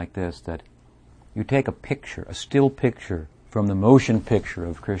something like this, that you take a picture, a still picture from the motion picture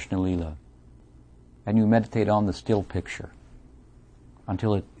of Krishna Lila, and you meditate on the still picture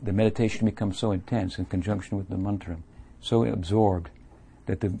until the meditation becomes so intense in conjunction with the mantra, so absorbed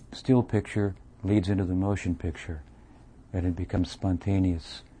that the still picture leads into the motion picture, that it becomes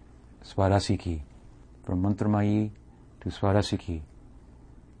spontaneous, swarasiki, from mantramayi to swarasiki.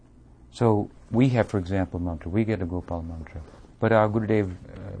 So we have, for example, mantra. We get a Gopal mantra. But our Gurudev,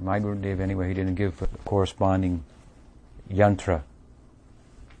 my Gurudev anyway, he didn't give a corresponding yantra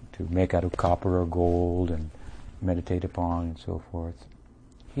to make out of copper or gold and meditate upon and so forth.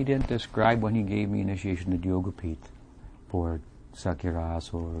 He didn't describe when he gave me initiation at Yogapit for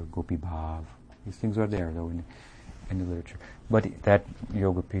Sakyaras or Gopi Bhav. These things are there, though, in the literature. But that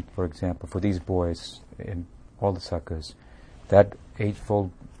Yogapit, for example, for these boys in all the sakas, that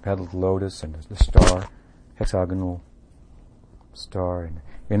 8-fold petaled lotus and the star, hexagonal star, and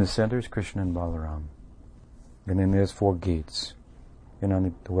in the center is Krishna and Balaram. And then there's 4 gates. And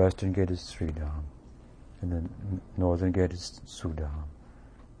on the western gate is Sridham. And the northern gate is Sudam.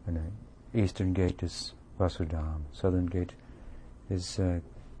 And the eastern gate is Vasudham. Southern gate is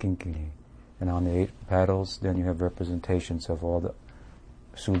Kinkini. And on the 8 petals, then you have representations of all the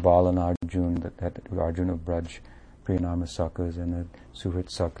Subal and Arjun, that Arjuna Braj, Priyanama Sakas, and the Suhrit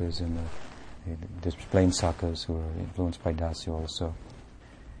Sakas, and the displain Sakas who are influenced by Dasya also.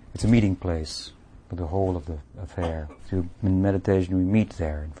 It's a meeting place for the whole of the affair. So in meditation we meet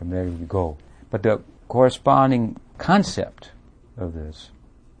there, and from there we go. But the corresponding concept of this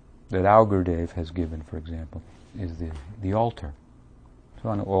that our Gurudev has given, for example, is the altar. So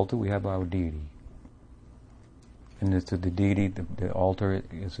on the altar we have our deity. And to the deity, the altar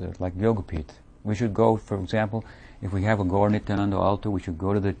is like Yogapith. We should go, for example, if we have a Gaur Nityananda altar, we should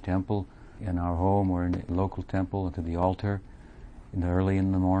go to the temple in our home or in a local temple, to the altar early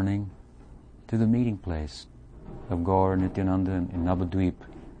in the morning, to the meeting place of Gaur Nityananda in Navadvip.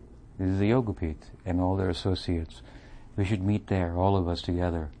 This is the Yogapith and all their associates. We should meet there, all of us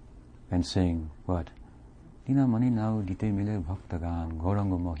together, and sing what? Dina mani nau dite mile bhaktagan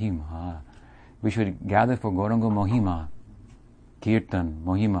Gauranga Mohima. We should gather for Gauranga Mohima, Kirtan,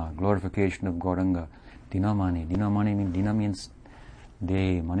 Mohima, glorification of Gauranga. Dina mani means, Dina means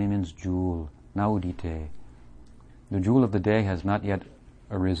day, mani means jewel, naudite. The jewel of the day has not yet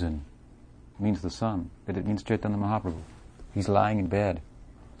arisen. It means the sun, but it means Chaitanya Mahaprabhu. He's lying in bed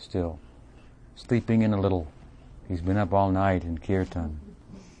still, sleeping in a little. He's been up all night in Kirtan.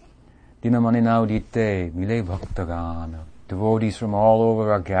 Dina mani naudite, mile bhaktagan. Devotees from all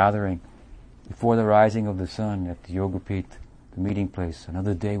over are gathering before the rising of the sun at the Yogapith, the meeting place.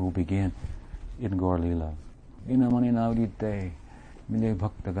 Another day will begin in Gaur Lila. Dina mani naudite, mile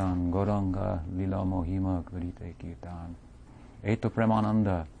bhaktagan, Gauranga Lila Mohima Karite Kirtan. Eto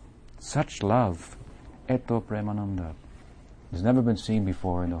Premananda. Such love, Eto Premananda, has never been seen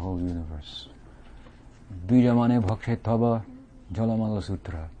before in the whole universe. Dvijamane Bhakshe Taba Jalamala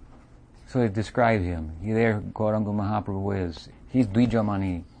Sutra. So they describe him. There Gauranga Mahaprabhu is. He's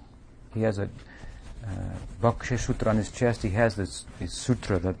Dvijamani. He has a Bhakshe Sutra on his chest. He has this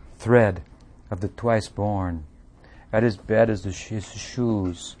sutra, the thread of the twice born. At his bed is his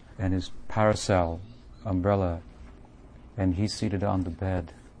shoes and his parasol, umbrella, and he's seated on the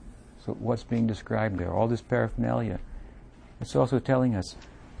bed. So what's being described there? All this paraphernalia. It's also telling us,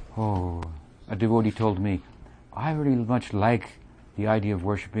 a devotee told me, I really much like the idea of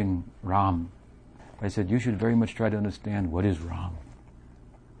worshipping Ram. I said, you should very much try to understand what is Ram.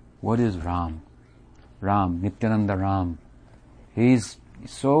 What is Ram? Ram, Nityananda Ram. He's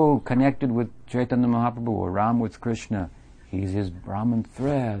so connected with Chaitanya Mahaprabhu, or Ram with Krishna. He's his Brahman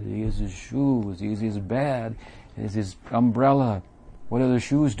thread, he is his shoes, he is his bed, he is his umbrella. What are the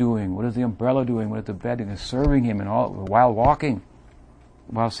shoes doing? What is the umbrella doing? What is the bed doing? It's serving him while walking,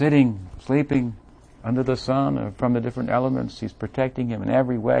 while sitting, sleeping under the sun or from the different elements. He's protecting him in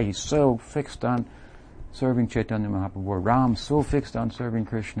every way. He's so fixed on serving Chaitanya Mahaprabhu. Or Ram, so fixed on serving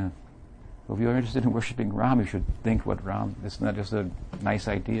Krishna. So if you're interested in worshipping Ram, you should think what Ram. It's not just a nice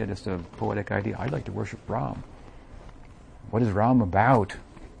idea, just a poetic idea. I'd like to worship Ram. What is Ram about?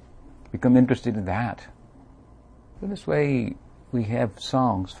 Become interested in that. So this way, we have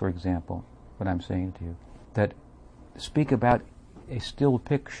songs, for example, what I'm saying to you, that speak about a still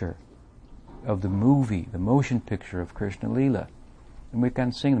picture of the movie, the motion picture of Krishna Lila. And we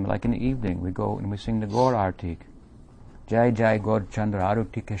can sing them, like in the evening, we go and we sing the Gaur Artik. Jai Jai Gaur Chandra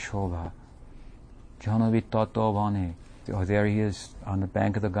Aruti Keshova. Jhanavi Tato Vane. Oh, there he is on the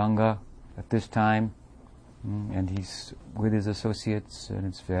bank of the Ganga at this time, and he's with his associates, and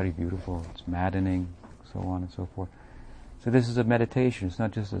it's very beautiful, it's maddening, so on and so forth. So this is a meditation. It's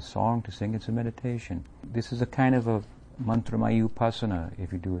not just a song to sing, it's a meditation. This is a kind of a mantramayi upasana,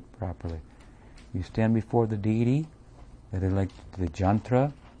 if you do it properly. You stand before the deity, that is like the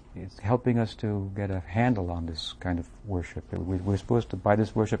jantra. It's helping us to get a handle on this kind of worship. We're supposed to, by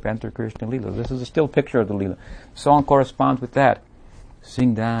this worship, enter Krishna Lila. This is a still picture of the Lila. The song corresponds with that.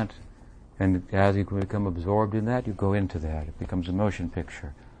 Sing that, and as you become absorbed in that, you go into that. It becomes a motion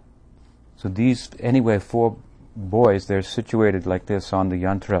picture. So these, anyway, 4 boys, they're situated like this on the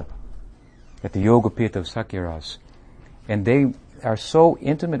yantra at the Yogapith of Sakyaras. And they are so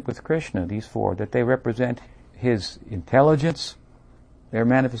intimate with Krishna, these 4, that they represent his intelligence. They're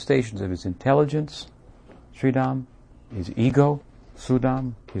manifestations of his intelligence, Sridham, his ego,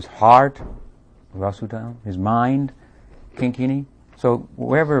 Sudham, his heart, Vasudham, his mind, Kinkini. So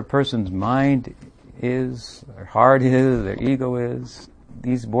wherever a person's mind is, their heart is, their ego is,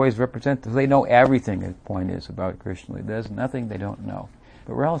 these boys represent, they know everything, the point is, about Krishna. There's nothing they don't know.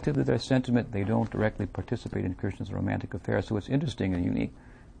 But relative to their sentiment, they don't directly participate in Krishna's romantic affairs. So it's interesting and unique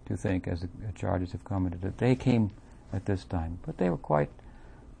to think, as the acharyas have commented, that they came at this time. But they were quite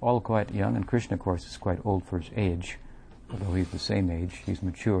all quite young, and Krishna, of course, is quite old for his age, although he's the same age. He's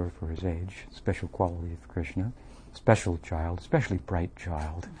mature for his age, special quality of Krishna, special child, especially bright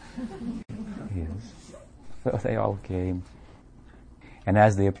child. He is. So they all came. And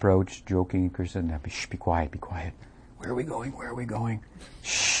as they approached, joking, Krishna said, "Shh, be quiet, be quiet. Where are we going? Where are we going?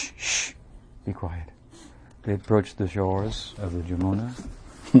 Shh, shh, be quiet." They approached the shores of the Jamuna.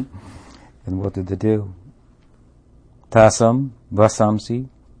 And what did they do? Tasam vasamsi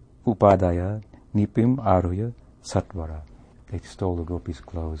upadaya nipim aruya satvara. They stole the gopis'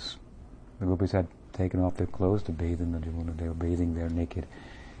 clothes. The gopis had taken off their clothes to bathe in the Jamuna. They were bathing there naked,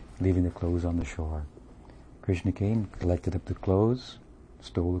 leaving the clothes on the shore. Krishna came, collected up the clothes,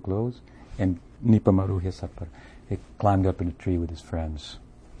 stole the clothes, and nipam aruya satvara. He climbed up in a tree with his friends.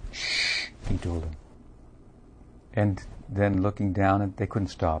 Shh, he told them. And then looking down, and they couldn't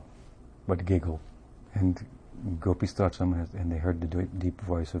stop but giggle. And gopis thought someone, and they heard the deep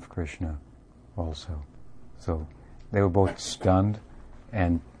voice of Krishna also. So they were both stunned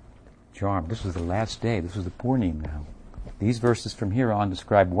and charmed. This was the last day. This was the Purnim now. These verses from here on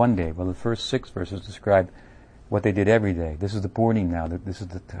describe one day. Well, the first 6 verses describe what they did every day. This is the Purnim now. This is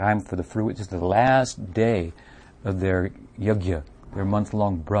the time for the fruit. It's the last day of their yajna, their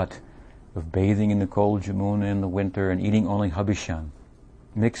month-long brat of bathing in the cold Jamuna in the winter and eating only habishan,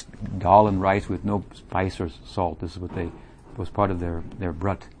 mixed dal and rice with no spice or salt. This is what was part of their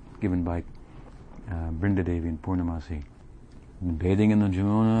brat given by Brindadevi in Purnamasi. And bathing in the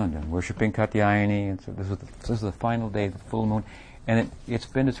Jamuna and then worshipping Katyayani. And so this is the final day of the full moon. And it's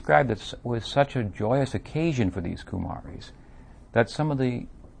been described that it was such a joyous occasion for these Kumaris that some of the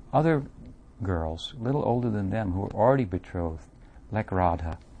other girls, a little older than them, who were already betrothed, like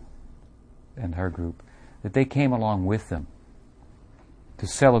Radha and her group, that they came along with them to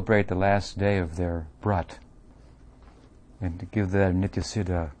celebrate the last day of their brat and to give their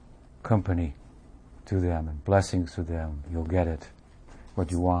Nityasiddha company to them and blessings to them. You'll get it,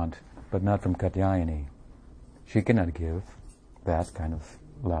 what you want, but not from Katyayani. She cannot give that kind of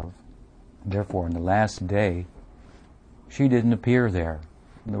love. Therefore, on the last day, she didn't appear there.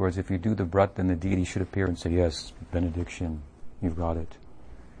 In other words, if you do the brat, then the deity should appear and say, "Yes, benediction, you've got it."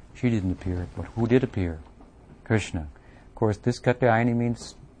 She didn't appear, but who did appear? Krishna. Of course, this Katyayani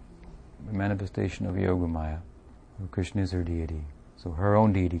means the manifestation of Yogamaya. Krishna is her deity. So her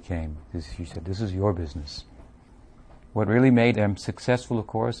own deity came. She said, "This is your business." What really made them successful, of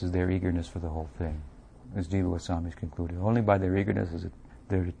course, is their eagerness for the whole thing. As Jiva Goswami concluded, only by their eagerness, is it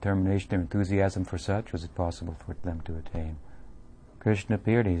their determination, their enthusiasm for such, was it possible for them to attain. Krishna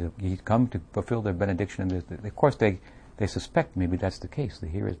appeared. He'd come to fulfill their benediction. Of course, they suspect maybe that's the case. They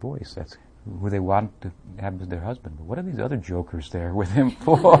hear his voice. That's who they want to have as their husband. But what are these other jokers there with him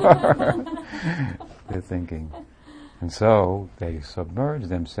for? They're thinking. And so they submerge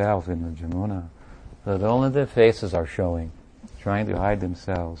themselves in the Jamuna so that only their faces are showing, trying to hide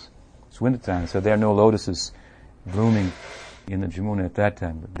themselves. It's wintertime, so there are no lotuses blooming in the Jamuna at that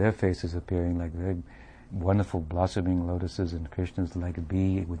time, but their faces appearing like very wonderful blossoming lotuses, and Krishna's like a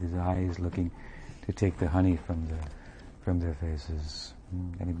bee with his eyes looking to take the honey from their faces.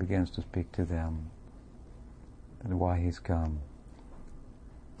 And he begins to speak to them and why he's come.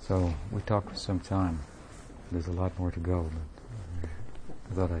 So we talked for some time. There's a lot more to go, but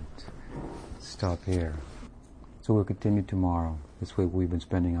I thought I'd stop here. So we'll continue tomorrow. This way we've been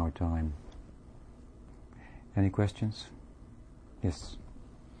spending our time. Any questions? Yes?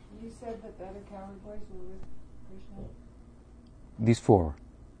 You said that the other cowherd boys were with Krishna? These 4.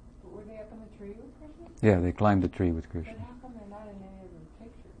 But were they up in the tree with Krishna? Yeah, they climbed the tree with Krishna. But how come they're not in any of the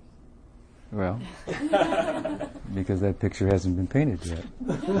pictures? Well, because that picture hasn't been painted yet.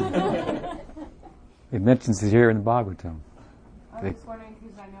 It mentions it here in the Bhagavatam. I was wondering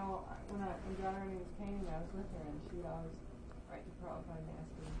because I know when John Ernie was painting, I was with her, and she'd always write to Prabhupada and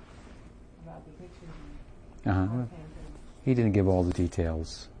ask him about the pictures. Well, he didn't give all the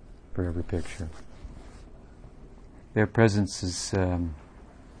details for every picture. Their presence is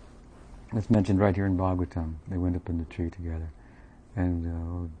it's mentioned right here in Bhagavatam. They went up in the tree together.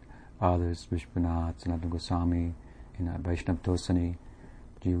 And others, Vishwanath, Sanatana Goswami, Vaishnav Tosani,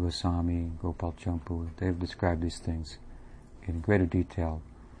 Jiva Goswami, Gopal Champu, they've described these things in greater detail.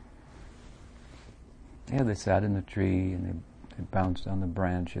 Yeah, they sat in the tree and they bounced on the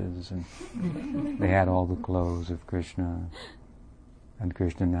branches and they had all the clothes of Krishna. And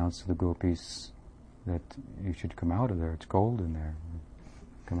Krishna announced to the gopis that you should come out of there. It's cold in there.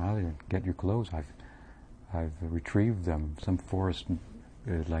 Come out of there and get your clothes. I've retrieved them. Some forest,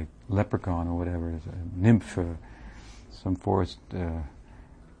 like leprechaun or whatever, a nymph, some forest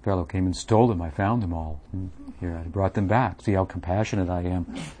fellow came and stole them. I found them all. And here, I brought them back. See how compassionate I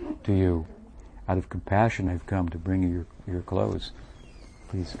am to you. Out of compassion, I've come to bring you your clothes.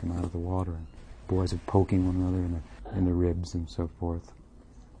 Please come out of the water. And boys are poking one another in the ribs and so forth,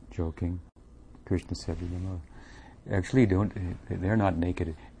 joking. Krishna said to them, actually, they're not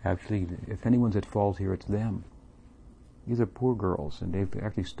naked. Actually, if anyone's at fault here, it's them. These are poor girls, and they've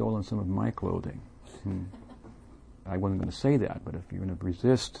actually stolen some of my clothing. I wasn't going to say that, but if you're going to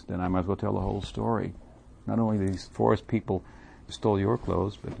resist, then I might as well tell the whole story. Not only these forest people stole your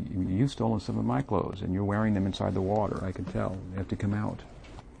clothes, but you've stolen some of my clothes, and you're wearing them inside the water. I can tell. They have to come out.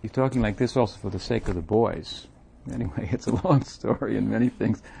 He's talking like this also for the sake of the boys. Anyway, it's a long story, and many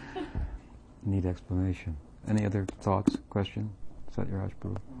things need explanation. Any other thoughts, question? Satyaraj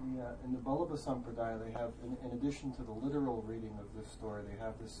Prabhu? In the Vallabha Sampradaya, they have, in addition to the literal reading of this story, they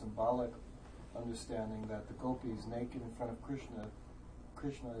have this symbolic understanding that the gopis naked in front of Krishna,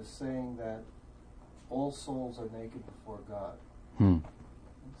 Krishna is saying that all souls are naked before God. That's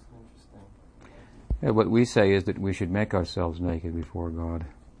interesting. Yeah, what we say is that we should make ourselves naked before God,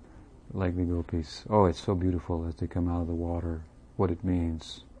 like the gopis. Oh, it's so beautiful as they come out of the water, what it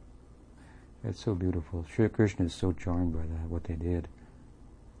means. It's so beautiful. Sri Krishna is so charmed by that, what they did,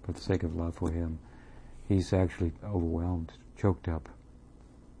 for the sake of love for him. He's actually overwhelmed, choked up.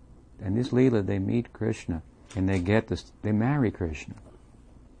 And this Leela, they meet Krishna, and they get this. They marry Krishna.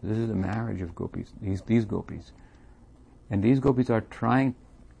 This is the marriage of gopis. These gopis, and these gopis are trying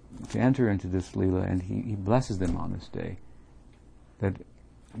to enter into this Leela, and he blesses them on this day. That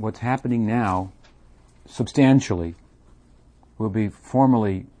what's happening now, substantially, will be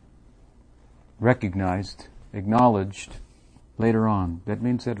formally recognized, acknowledged later on. That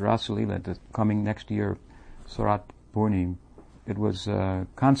means that Rasa Leela, the coming next year, Sarat Purnim, it was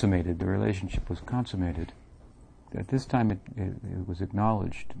consummated. The relationship was consummated. At this time, it was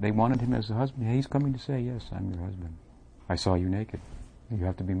acknowledged. They wanted him as a husband. He's coming to say, yes, I'm your husband. I saw you naked. You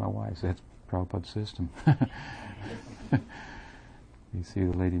have to be my wife. So that's Prabhupada's system. You see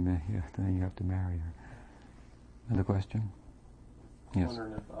the lady, then you have to marry her. Another question? I'm Yes.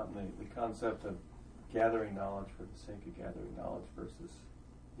 wondering if on the concept of gathering knowledge for the sake of gathering knowledge versus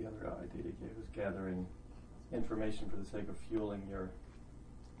the other idea you gave was gathering information for the sake of fueling your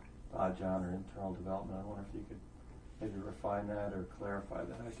bhajan or internal development. I wonder if you could maybe refine that or clarify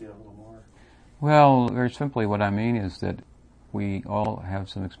that idea a little more. Well, very simply what I mean is that we all have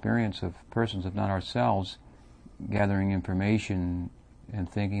some experience of persons, if not ourselves, gathering information and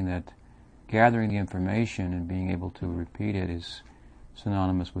thinking that gathering the information and being able to repeat it is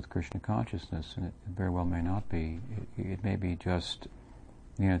synonymous with Krishna consciousness, and it very well may not be. It may be just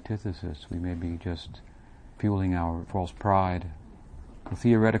the antithesis. We may be just fueling our false pride. The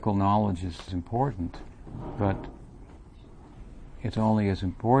theoretical knowledge is important, but it's only as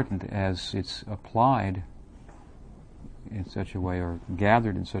important as it's applied in such a way or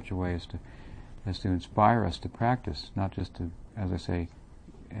gathered in such a way as to inspire us to practice, not just to, as I say,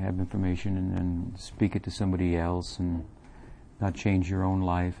 have information and then speak it to somebody else and not change your own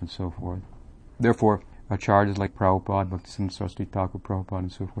life and so forth. Therefore, acharyas like Prabhupada, Bhaktisiddhanta Saraswati Thakur Prabhupada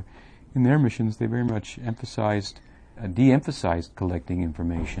and so forth, in their missions they very much de-emphasized collecting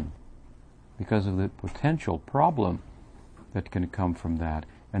information because of the potential problem that can come from that.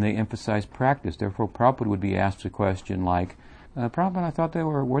 And they emphasized practice. Therefore, Prabhupada would be asked a question like, Prabhupada, I thought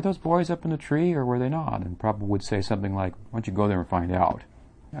were those boys up in the tree or were they not? And Prabhupada would say something like, why don't you go there and find out?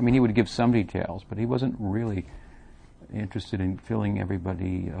 I mean, he would give some details, but he wasn't really interested in filling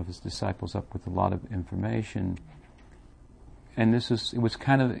everybody of his disciples up with a lot of information. And it was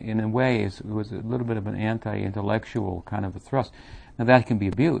kind of, in a way, it was a little bit of an anti-intellectual kind of a thrust. Now that can be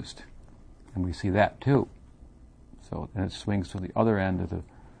abused, and we see that too. So then it swings to the other end of the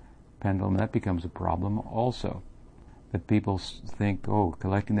pendulum, and that becomes a problem also. That people think, oh,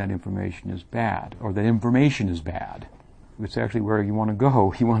 collecting that information is bad, or that information is bad. It's actually where you want to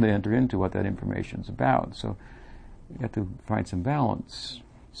go. You want to enter into what that information is about. So you have to find some balance.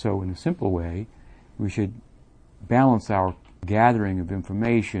 So in a simple way, we should balance our gathering of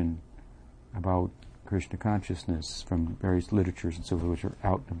information about Krishna consciousness from various literatures and so forth, which are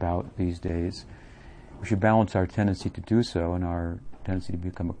out and about these days. We should balance our tendency to do so and our tendency to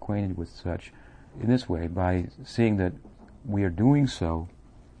become acquainted with such in this way by seeing that we are doing so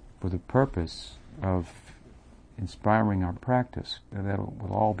for the purpose of inspiring our practice. That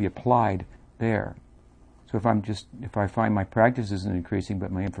will all be applied there. So if I find my practice isn't increasing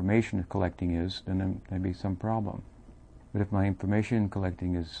but my information collecting is, then there may be some problem. But if my information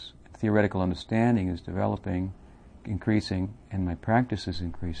collecting is, theoretical understanding is developing, increasing, and my practice is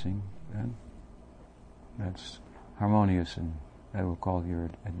increasing, then that's harmonious and that will cause your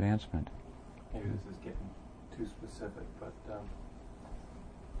advancement. Maybe this is getting too specific, but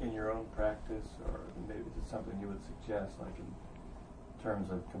in your own practice, or maybe it's something you would suggest, like in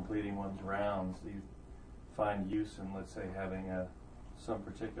terms of completing one's rounds, do you find use in, let's say, having some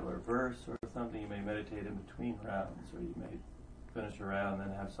particular verse or something you may meditate in between rounds, or you may finish a round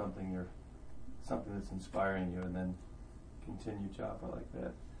and then have something that's inspiring you, and then continue japa like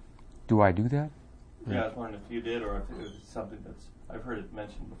that? Do I do that? Yeah, I was wondering if you did, or if it was something that's, I've heard it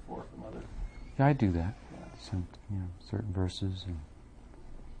mentioned before from others. Yeah, I do that. Yeah. Some, certain verses and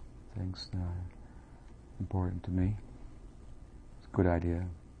things that are important to me. It's a good idea.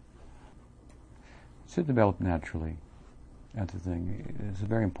 It should develop naturally. That's the thing. It's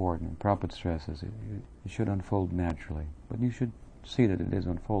very important. Prabhupada stresses it should unfold naturally. But you should see that it is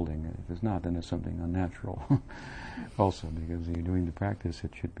unfolding. If it's not, then there's something unnatural also, because you're doing the practice,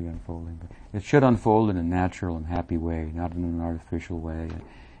 it should be unfolding. But it should unfold in a natural and happy way, not in an artificial way.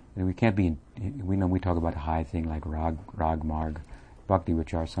 And we can't be, we know we talk about a high thing like rag, marg, bhakti,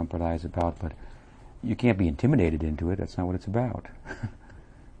 which our sampradaya is about, but you can't be intimidated into it. That's not what it's about.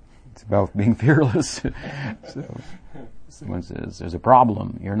 It's about being fearless. So someone says, there's a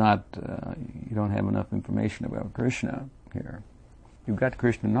problem. You're not, you don't have enough information about Krishna here. You've got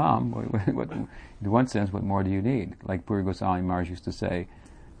Krishna Nam. In one sense, what more do you need? Like Puri Goswami Maharaj used to say,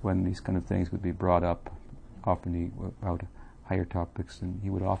 when these kind of things would be brought up, often about higher topics, and he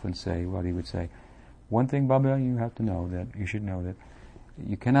would often say, one thing, Baba, you have to know, that you should know that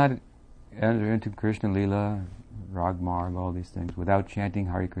you cannot enter into Krishna Lila, Rag Marg, all these things, without chanting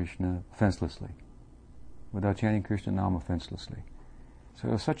Hare Krishna offenselessly, without chanting Krishna Nam offenselessly. So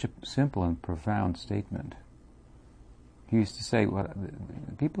it was such a simple and profound statement. He used to say, well,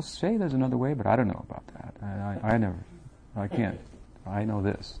 people say there's another way, but I don't know about that. I can't. I know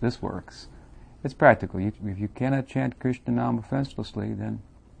this works. It's practical. If you cannot chant Krishna Nam offenselessly, then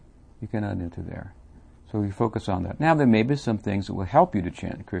you cannot enter there. So we focus on that. Now there may be some things that will help you to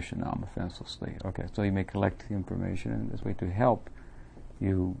chant Krishna Nam offenselessly. Okay, so you may collect the information in this way to help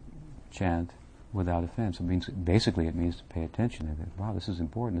you chant without offense. It means to pay attention. Wow, this is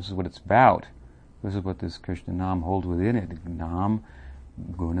important. This is what it's about. This is what this Krishna Nam holds within it. Nam,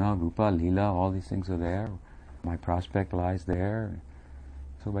 Guna, Rupa, Lila, all these things are there. My prospect lies there.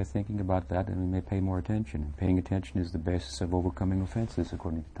 So by thinking about that, then we may pay more attention. And paying attention is the basis of overcoming offenses,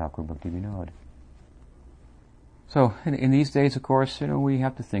 according to Thakur Bhakti Vinod. So in these days, of course, we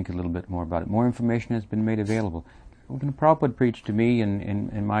have to think a little bit more about it. More information has been made available. When Prabhupada preached to me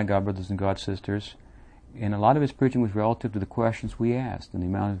and my God brothers and God sisters, and a lot of his preaching was relative to the questions we asked and the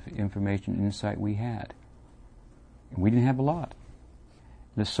amount of information and insight we had. And we didn't have a lot.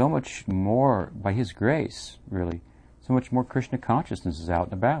 There's so much more, by his grace, really, so much more Krishna consciousness is out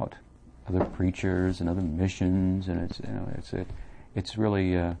and about. Other preachers and other missions, and it's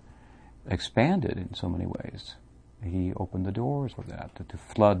really expanded in so many ways. He opened the doors for that, to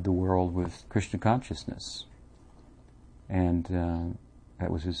flood the world with Krishna consciousness. And that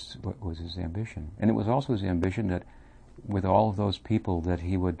was his ambition. And it was also his ambition that with all of those people that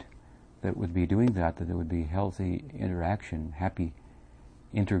would be doing that there would be healthy interaction, happy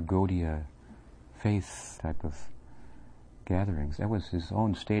intergaudia, faith type of gatherings. That was his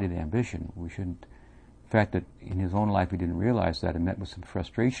own stated ambition. We shouldn't, the fact that in his own life he didn't realize that and met with some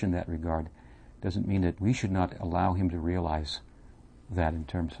frustration in that regard, doesn't mean that we should not allow him to realize that in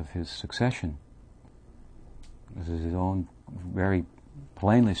terms of his succession. This is his own very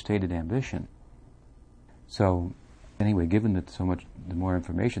plainly stated ambition. So, anyway, given that so much, the more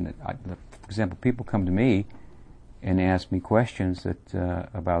information that, for example, people come to me and ask me questions that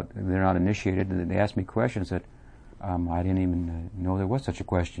about, they're not initiated, and they ask me questions that I didn't even know there was such a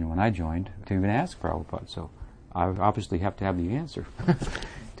question when I joined to even ask Prabhupada. So I obviously have to have the answer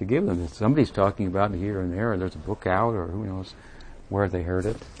to give them. If somebody's talking about it here and there, or there's a book out, or who knows where they heard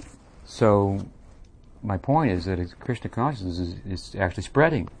it. So my point is that Krishna consciousness is actually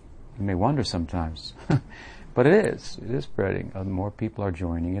spreading. You may wonder sometimes, but it is spreading. More people are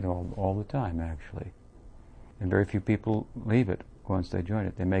joining it all the time, actually. And very few people leave it once they join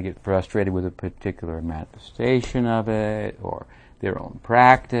it. They may get frustrated with a particular manifestation of it, or their own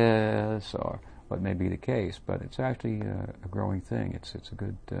practice, or what may be the case, but it's actually a growing thing. It's a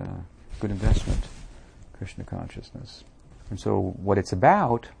good investment, Krishna consciousness. And so what it's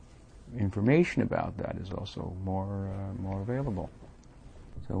about, information about that is also more available.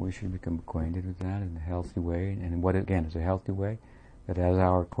 So we should become acquainted with that in a healthy way. And what, again, is a healthy way? That as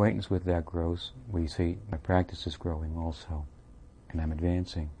our acquaintance with that grows, we see my practice is growing also, and I'm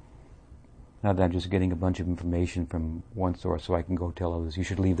advancing. Not that I'm just getting a bunch of information from one source so I can go tell others, you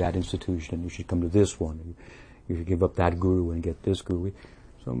should leave that institution, you should come to this one. you should give up that guru and get this guru.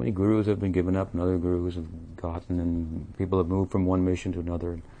 So many gurus have been given up and other gurus have gotten, and people have moved from one mission to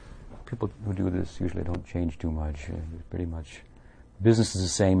another. People who do this usually don't change too much. Pretty much, business is the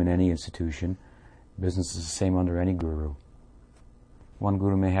same in any institution. Business is the same under any guru. One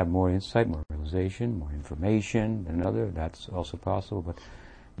guru may have more insight, more realization, more information than another. That's also possible, but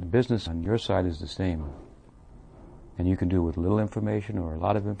the business on your side is the same. And you can do with little information or a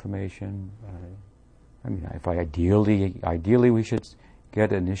lot of information. If ideally we should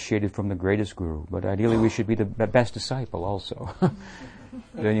get initiated from the greatest guru, but ideally we should be the best disciple also.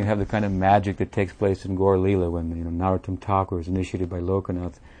 Then you have the kind of magic that takes place in Gaur Lila when Narottam Thakur is initiated by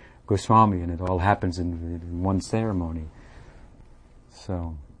Lokanath Goswami, and it all happens in one ceremony.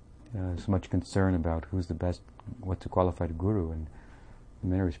 So there's much concern about who's the best, what's a qualified guru, and in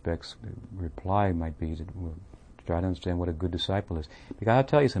many respects the reply might be that we'll try to understand what a good disciple is. Because I'll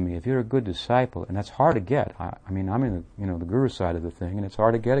tell you something, if you're a good disciple, and that's hard to get, I'm in the guru side of the thing, and it's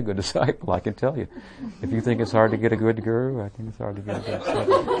hard to get a good disciple, I can tell you. If you think it's hard to get a good guru, I think it's hard to get a good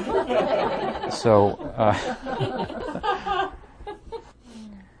disciple. So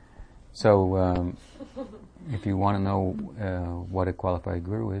if you want to know what a qualified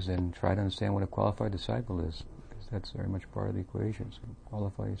guru is, then try to understand what a qualified disciple is, because that's very much part of the equation. So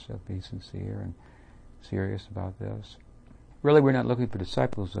qualify yourself, be sincere and serious about this. Really, we're not looking for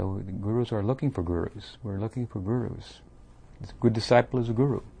disciples, though. The gurus are looking for gurus. We're looking for gurus. A good disciple is a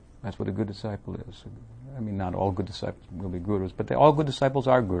guru. That's what a good disciple is. Not all good disciples will be gurus, but all good disciples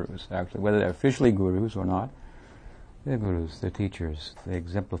are gurus, actually, whether they're officially gurus or not. They're gurus, they're teachers. They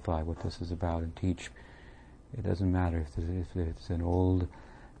exemplify what this is about and teach. It doesn't matter if it's an old,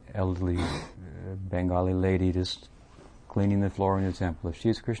 elderly Bengali lady just cleaning the floor in the temple. If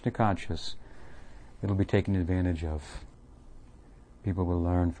she's Krishna conscious, it'll be taken advantage of. People will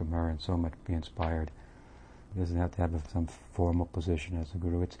learn from her and so much be inspired. It doesn't have to have some formal position as a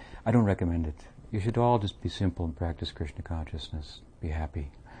guru. I don't recommend it. You should all just be simple and practice Krishna consciousness. Be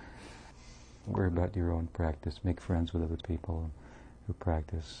happy. Worry about your own practice. Make friends with other people who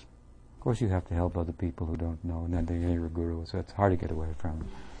practice. Of course, you have to help other people who don't know, and then they're your guru, so it's hard to get away from.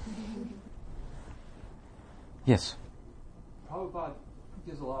 Yes? Prabhupada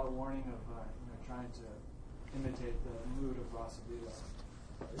gives a lot of warning of trying to imitate the mood of Rasa Lila.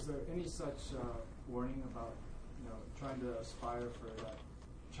 Is there any such warning about trying to aspire for that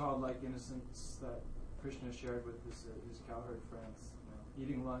childlike innocence that Krishna shared with his cowherd friends?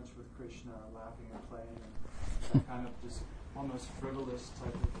 Eating lunch with Krishna, laughing and playing, and that kind of just almost frivolous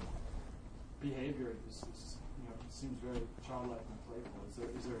type of behavior. Seems very childlike and playful.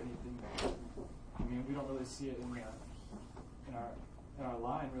 Is there anything that we don't really see it in our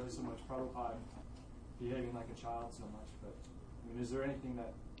line really so much. Prabhupada behaving like a child so much, but is there anything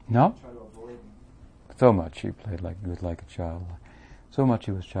that you try to avoid? So much he was like a child. So much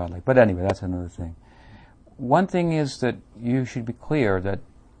he was childlike. But anyway, that's another thing. One thing is that you should be clear that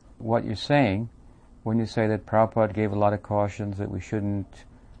what you're saying, when you say that Prabhupada gave a lot of cautions that we shouldn't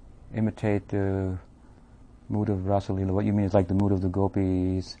imitate the mood of Rasa Lila, what you mean is like the mood of the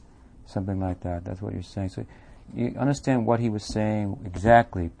gopis, something like that. That's what you're saying. So you understand what he was saying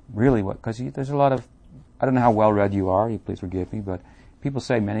exactly, really what, because there's a lot of, I don't know how well read you are, please forgive me, but people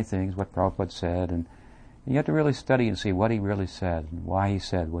say many things, what Prabhupada said, and you have to really study and see what he really said, and why he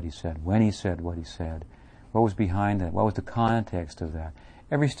said what he said, when he said what he said. What was behind that? What was the context of that?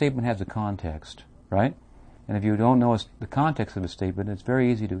 Every statement has a context, right? And if you don't know the context of a statement, it's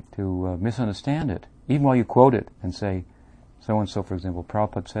very easy to misunderstand it. Even while you quote it and say, so-and-so, for example,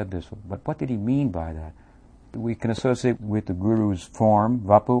 Prabhupada said this, but what did he mean by that? We can associate with the Guru's form,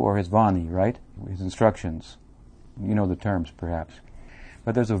 Vapu, or his Vani, right? His instructions. You know the terms, perhaps.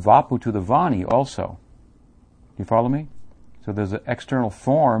 But there's a Vapu to the Vani also. Do you follow me? So there's an external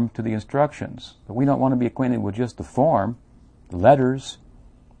form to the instructions. But we don't want to be acquainted with just the form, the letters.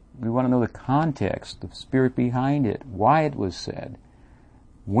 We want to know the context, the spirit behind it, why it was said,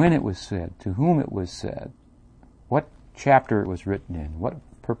 when it was said, to whom it was said, what chapter it was written in, what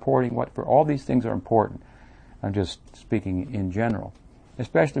purporting, for all these things are important. I'm just speaking in general,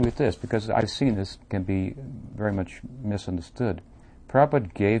 especially with this, because I've seen this can be very much misunderstood.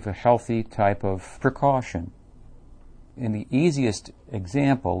 Prabhupada gave a healthy type of precaution. And the easiest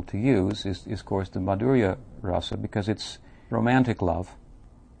example to use is of course, the Madhurya Rasa, because it's romantic love.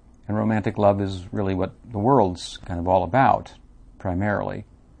 And romantic love is really what the world's kind of all about, primarily.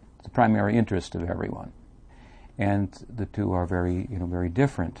 It's the primary interest of everyone. And the two are very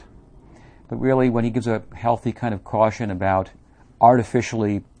different. But really, when he gives a healthy kind of caution about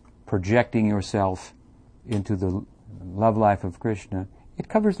artificially projecting yourself into the love life of Krishna, it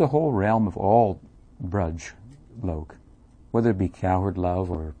covers the whole realm of all Braj, lok, whether it be cowherd love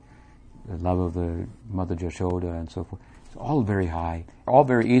or the love of the Mother Jashoda and so forth. It's all very high, all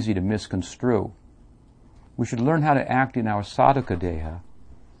very easy to misconstrue. We should learn how to act in our sadhaka deha,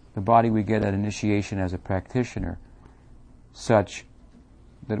 the body we get at initiation as a practitioner, such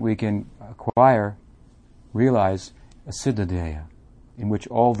that we can realize a siddha deha, in which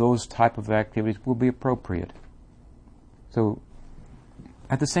all those type of activities will be appropriate. So,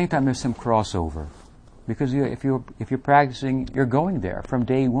 at the same time, there's some crossover, because if you're practicing, you're going there from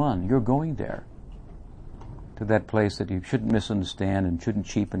day one. You're going there to that place that you shouldn't misunderstand and shouldn't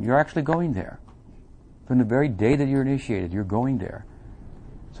cheapen. You're actually going there from the very day that you're initiated. You're going there.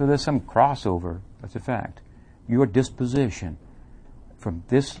 So there's some crossover. That's a fact. Your disposition from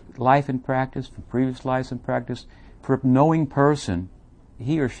this life in practice, from previous lives in practice, for a knowing person,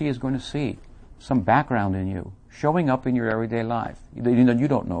 he or she is going to see some background in you showing up in your everyday life that you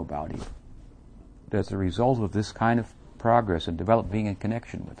don't know about even. As a result of this kind of progress and being in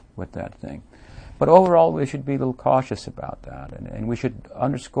connection with that thing. But overall, we should be a little cautious about that, and we should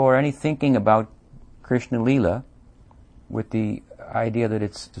underscore any thinking about Krishna Lila with the idea that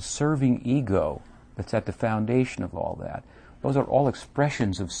it's the serving ego that's at the foundation of all that. Those are all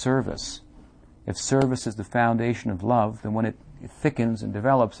expressions of service. If service is the foundation of love, then when it thickens and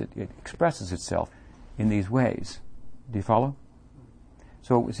develops, it expresses itself in these ways. Do you follow?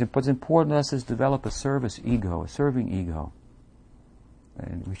 So what's important to us is develop a service ego, a serving ego.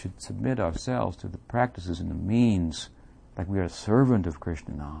 And we should submit ourselves to the practices and the means, like we are a servant of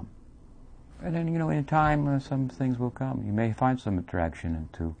Krishna Nam. And then, in time, some things will come. You may find some attraction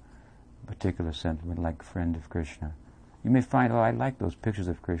into a particular sentiment, like friend of Krishna. You may find, I like those pictures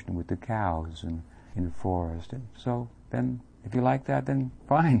of Krishna with the cows in the forest. And so then, if you like that, then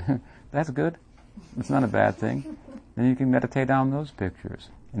fine. That's good. It's not a bad thing. Then you can meditate on those pictures.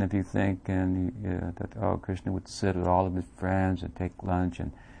 And if you think that Krishna would sit with all of his friends and take lunch,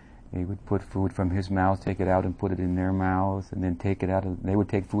 and he would put food from his mouth, take it out and put it in their mouth, and then they would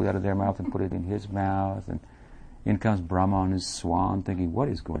take food out of their mouth and put it in his mouth, and in comes Brahma on his swan thinking, what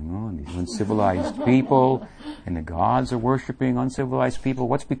is going on? These uncivilized people, and the gods are worshipping uncivilized people.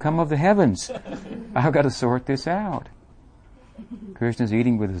 What's become of the heavens? I've got to sort this out. Krishna's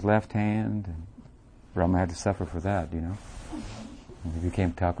eating with his left hand, and Brahma had to suffer for that, And he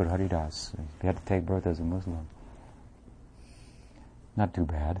became Thakur Haridas. He had to take birth as a Muslim. Not too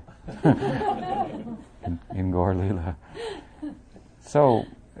bad. in Gaur Lila. So,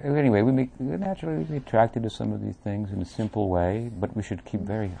 anyway, we naturally be attracted to some of these things in a simple way, but we should keep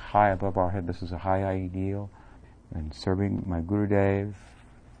very high above our head. This is a high ideal. And serving my Gurudev,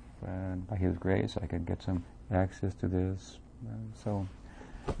 and by his grace, I can get some access to this. So,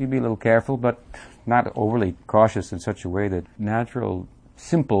 you be a little careful, but not overly cautious in such a way that natural,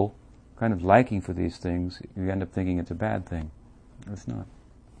 simple kind of liking for these things, you end up thinking it's a bad thing. It's not.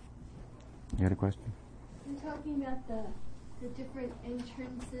 You had a question? You're talking about the different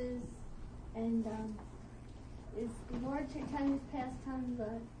entrances, and is Lord Chaitanya's pastimes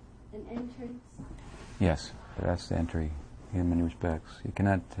an entrance? Yes, that's the entry in many respects. You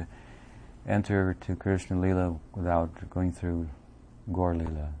cannot enter to Krishna Lila without going through Gaur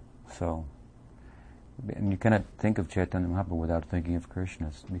Lila. So, and you cannot think of Chaitanya Mahaprabhu without thinking of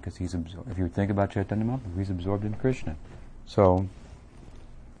Krishna, because he's absorbed. If you think about Chaitanya Mahaprabhu, he's absorbed in Krishna. So,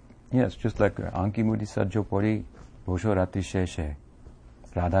 yes, just like Anki Mudi Sajjo Pori Bhosho Rati Sheshe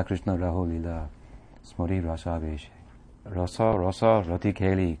Radha Krishna Raho Lila Smori Rasa Veshe Rasa Rati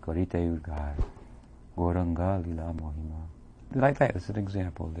Kheli Korite Urgar Goranga Lila Mohima. Like that, it's an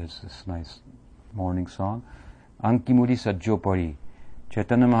example. There's this nice morning song. Anki Mudi Sajjo Pori.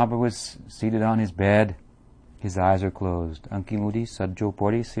 Chaitanya Mahaprabhu was seated on his bed. His eyes are closed. Anki Mudi Sajjo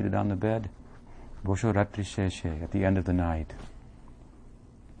Pori, seated on the bed. Bhosho Ratri Sheshe, at the end of the night.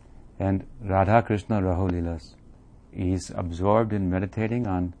 And Radha Krishna Raho Lilas. He's absorbed in meditating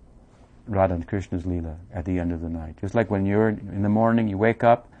on Radha and Krishna's Lila at the end of the night. Just like when you're in the morning, you wake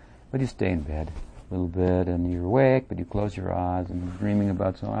up, but you stay in bed a little bit, and you're awake, but you close your eyes and you're dreaming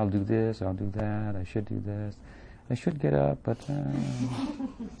about, so I'll do this, I'll do that, I should do this. I should get up, but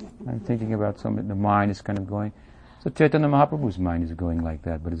I'm thinking about something. The mind is kind of going. So Chaitanya Mahaprabhu's mind is going like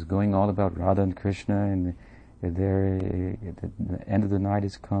that, but it's going all about Radha and Krishna, and the end of the night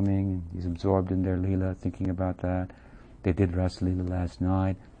is coming, and he's absorbed in their Leela, thinking about that. They did Ras Leela last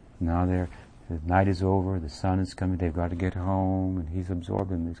night. Now the night is over, the sun is coming, they've got to get home, and he's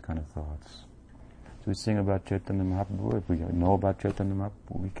absorbed in these kind of thoughts. So we sing about Chaitanya Mahaprabhu. If we know about Chaitanya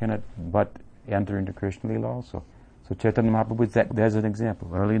Mahaprabhu, we cannot but enter into Krishna Leela also. So Chaitanya Mahaprabhu, there's an example.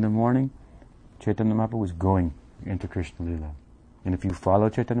 Early in the morning, Chaitanya Mahaprabhu was going into Krishna Leela. And if you follow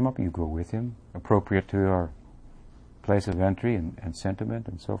Chaitanya Mahaprabhu, you go with him, appropriate to our place of entry and sentiment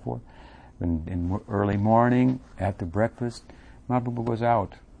and so forth. And in early morning, after breakfast, Mahaprabhu goes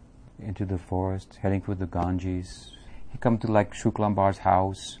out into the forest, heading for the Ganges. He comes to like Shuklambar's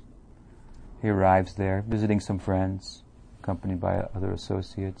house. He arrives there, visiting some friends, accompanied by other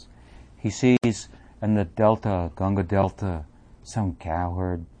associates. He sees in the delta, Ganga Delta, some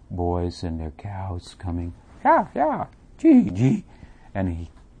cowherd boys and their cows coming. Yeah, gee. And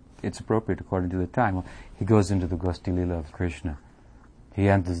it's appropriate according to the time. Well, he goes into the Gosti Lila of Krishna. He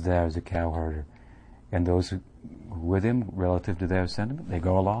enters there as a cowherder. And those who with him, relative to their sentiment, they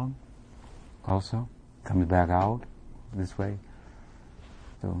go along also, comes back out this way.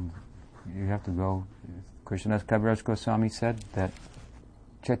 So you have to go. Krishnadas Kaviraj Goswami said that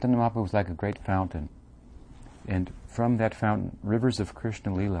Chaitanya Mahaprabhu was like a great fountain. And from that fountain, rivers of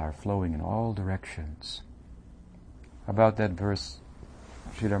Krishna Lila are flowing in all directions. About that verse,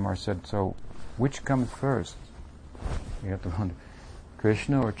 Sridhar said, so which comes first? You have to wonder,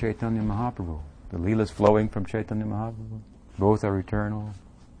 Krishna or Chaitanya Mahaprabhu? The Leelas flowing from Chaitanya Mahaprabhu. Both are eternal.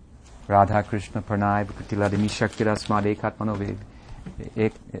 Radha Krishna Pranay Bhaktiladimi Shaktirasmad Ekatmano.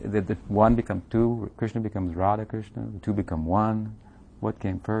 The one becomes two, Krishna becomes Radha Krishna, the two become one. What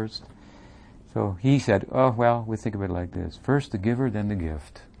came first? So he said, oh well, we think of it like this. First the giver, then the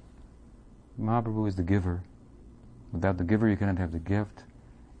gift. Mahaprabhu is the giver. Without the giver you cannot have the gift.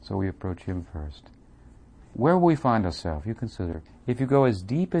 So we approach him first. Where will we find ourselves? You consider. If you go as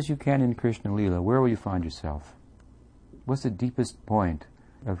deep as you can in Krishna Lila, where will you find yourself? What's the deepest point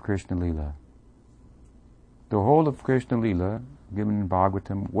of Krishna Lila? The whole of Krishna Lila, given in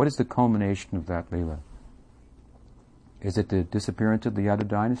Bhagavatam, what is the culmination of that Lila? Is it the disappearance of the Yadu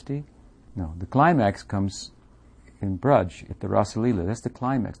dynasty? No. The climax comes in Braj, at the Rasa Lila. That's the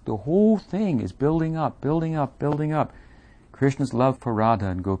climax. The whole thing is building up. Krishna's love for Radha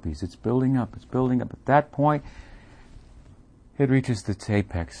and gopis. It's building up. At that point, it reaches its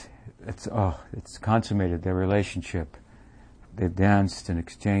apex. It's consummated, their relationship. They've danced and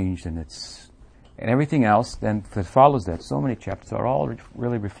exchanged, and everything else then that follows that. So many chapters are all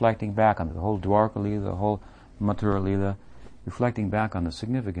really reflecting back on it. The whole Dwarka Lila, the whole Mathura Lila, reflecting back on the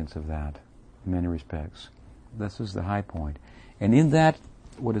significance of that in many respects. This is the high point. And in that,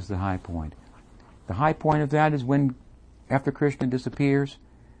 what is the high point? The high point of that is when, after Krishna disappears,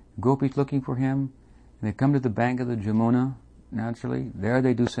 gopis looking for him, and they come to the bank of the Jamuna, naturally. There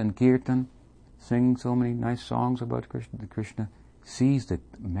they do Sankirtan, sing so many nice songs about Krishna. The Krishna sees the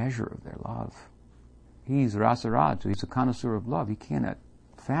measure of their love. He's Rasaraj, so he's a connoisseur of love. He cannot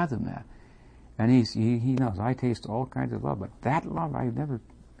fathom that. And he knows, I taste all kinds of love, but that love, I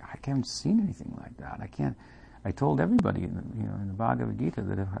haven't seen anything like that. I told everybody in the Bhagavad Gita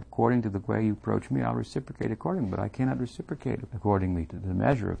that according to the way you approach me, I'll reciprocate accordingly, but I cannot reciprocate accordingly to the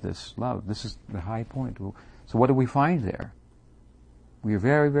measure of this love. This is the high point. So what do we find there? We are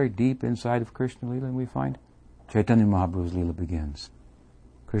very, very deep inside of Krishna Lila, and we find Chaitanya Mahaprabhu's Lila begins.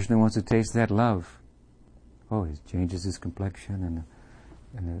 Krishna wants to taste that love. He changes his complexion,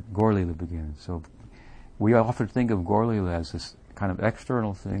 and the Gaur Lila begins. So we often think of Gaur Lila as this kind of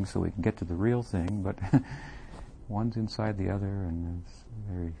external thing so we can get to the real thing, but one's inside the other, and it's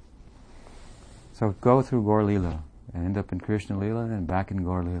very... So go through Gaur Lila and end up in Krishna Lila and back in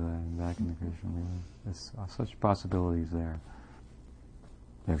Gaur Lila and back in the Krishna Lila. There's such possibilities there.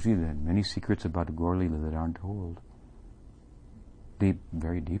 Actually, there are many secrets about Gaur Lila that aren't told. Deep,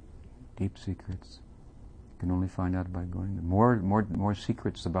 very deep secrets. You can only find out by going there. More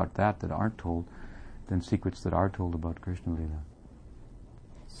secrets about that aren't told than secrets that are told about Krishna Lila.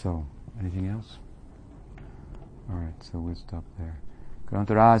 So, anything else? Alright, so we'll stop there.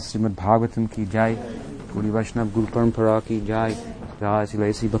 Grantaraj Srimad Bhagavatam ki jai, Gopi Vaishnava Guru Parampara ki jai, Jai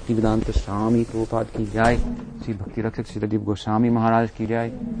Sri Bhaktivedanta Swami Prabhupada ki jai, Sri Bhakti Rakshak Sri Radip Goswami Maharaj ki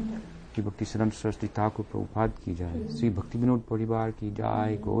jai, Sri Bhakti Siddhanta Saraswati Thakur Prabhupada ki jai, Sri Bhakti Vinod Parivar ki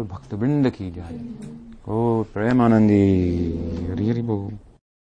jai, Gaur Bhakta Vrinda ki jai, Gaur Premanandi, Hari Hari Bol.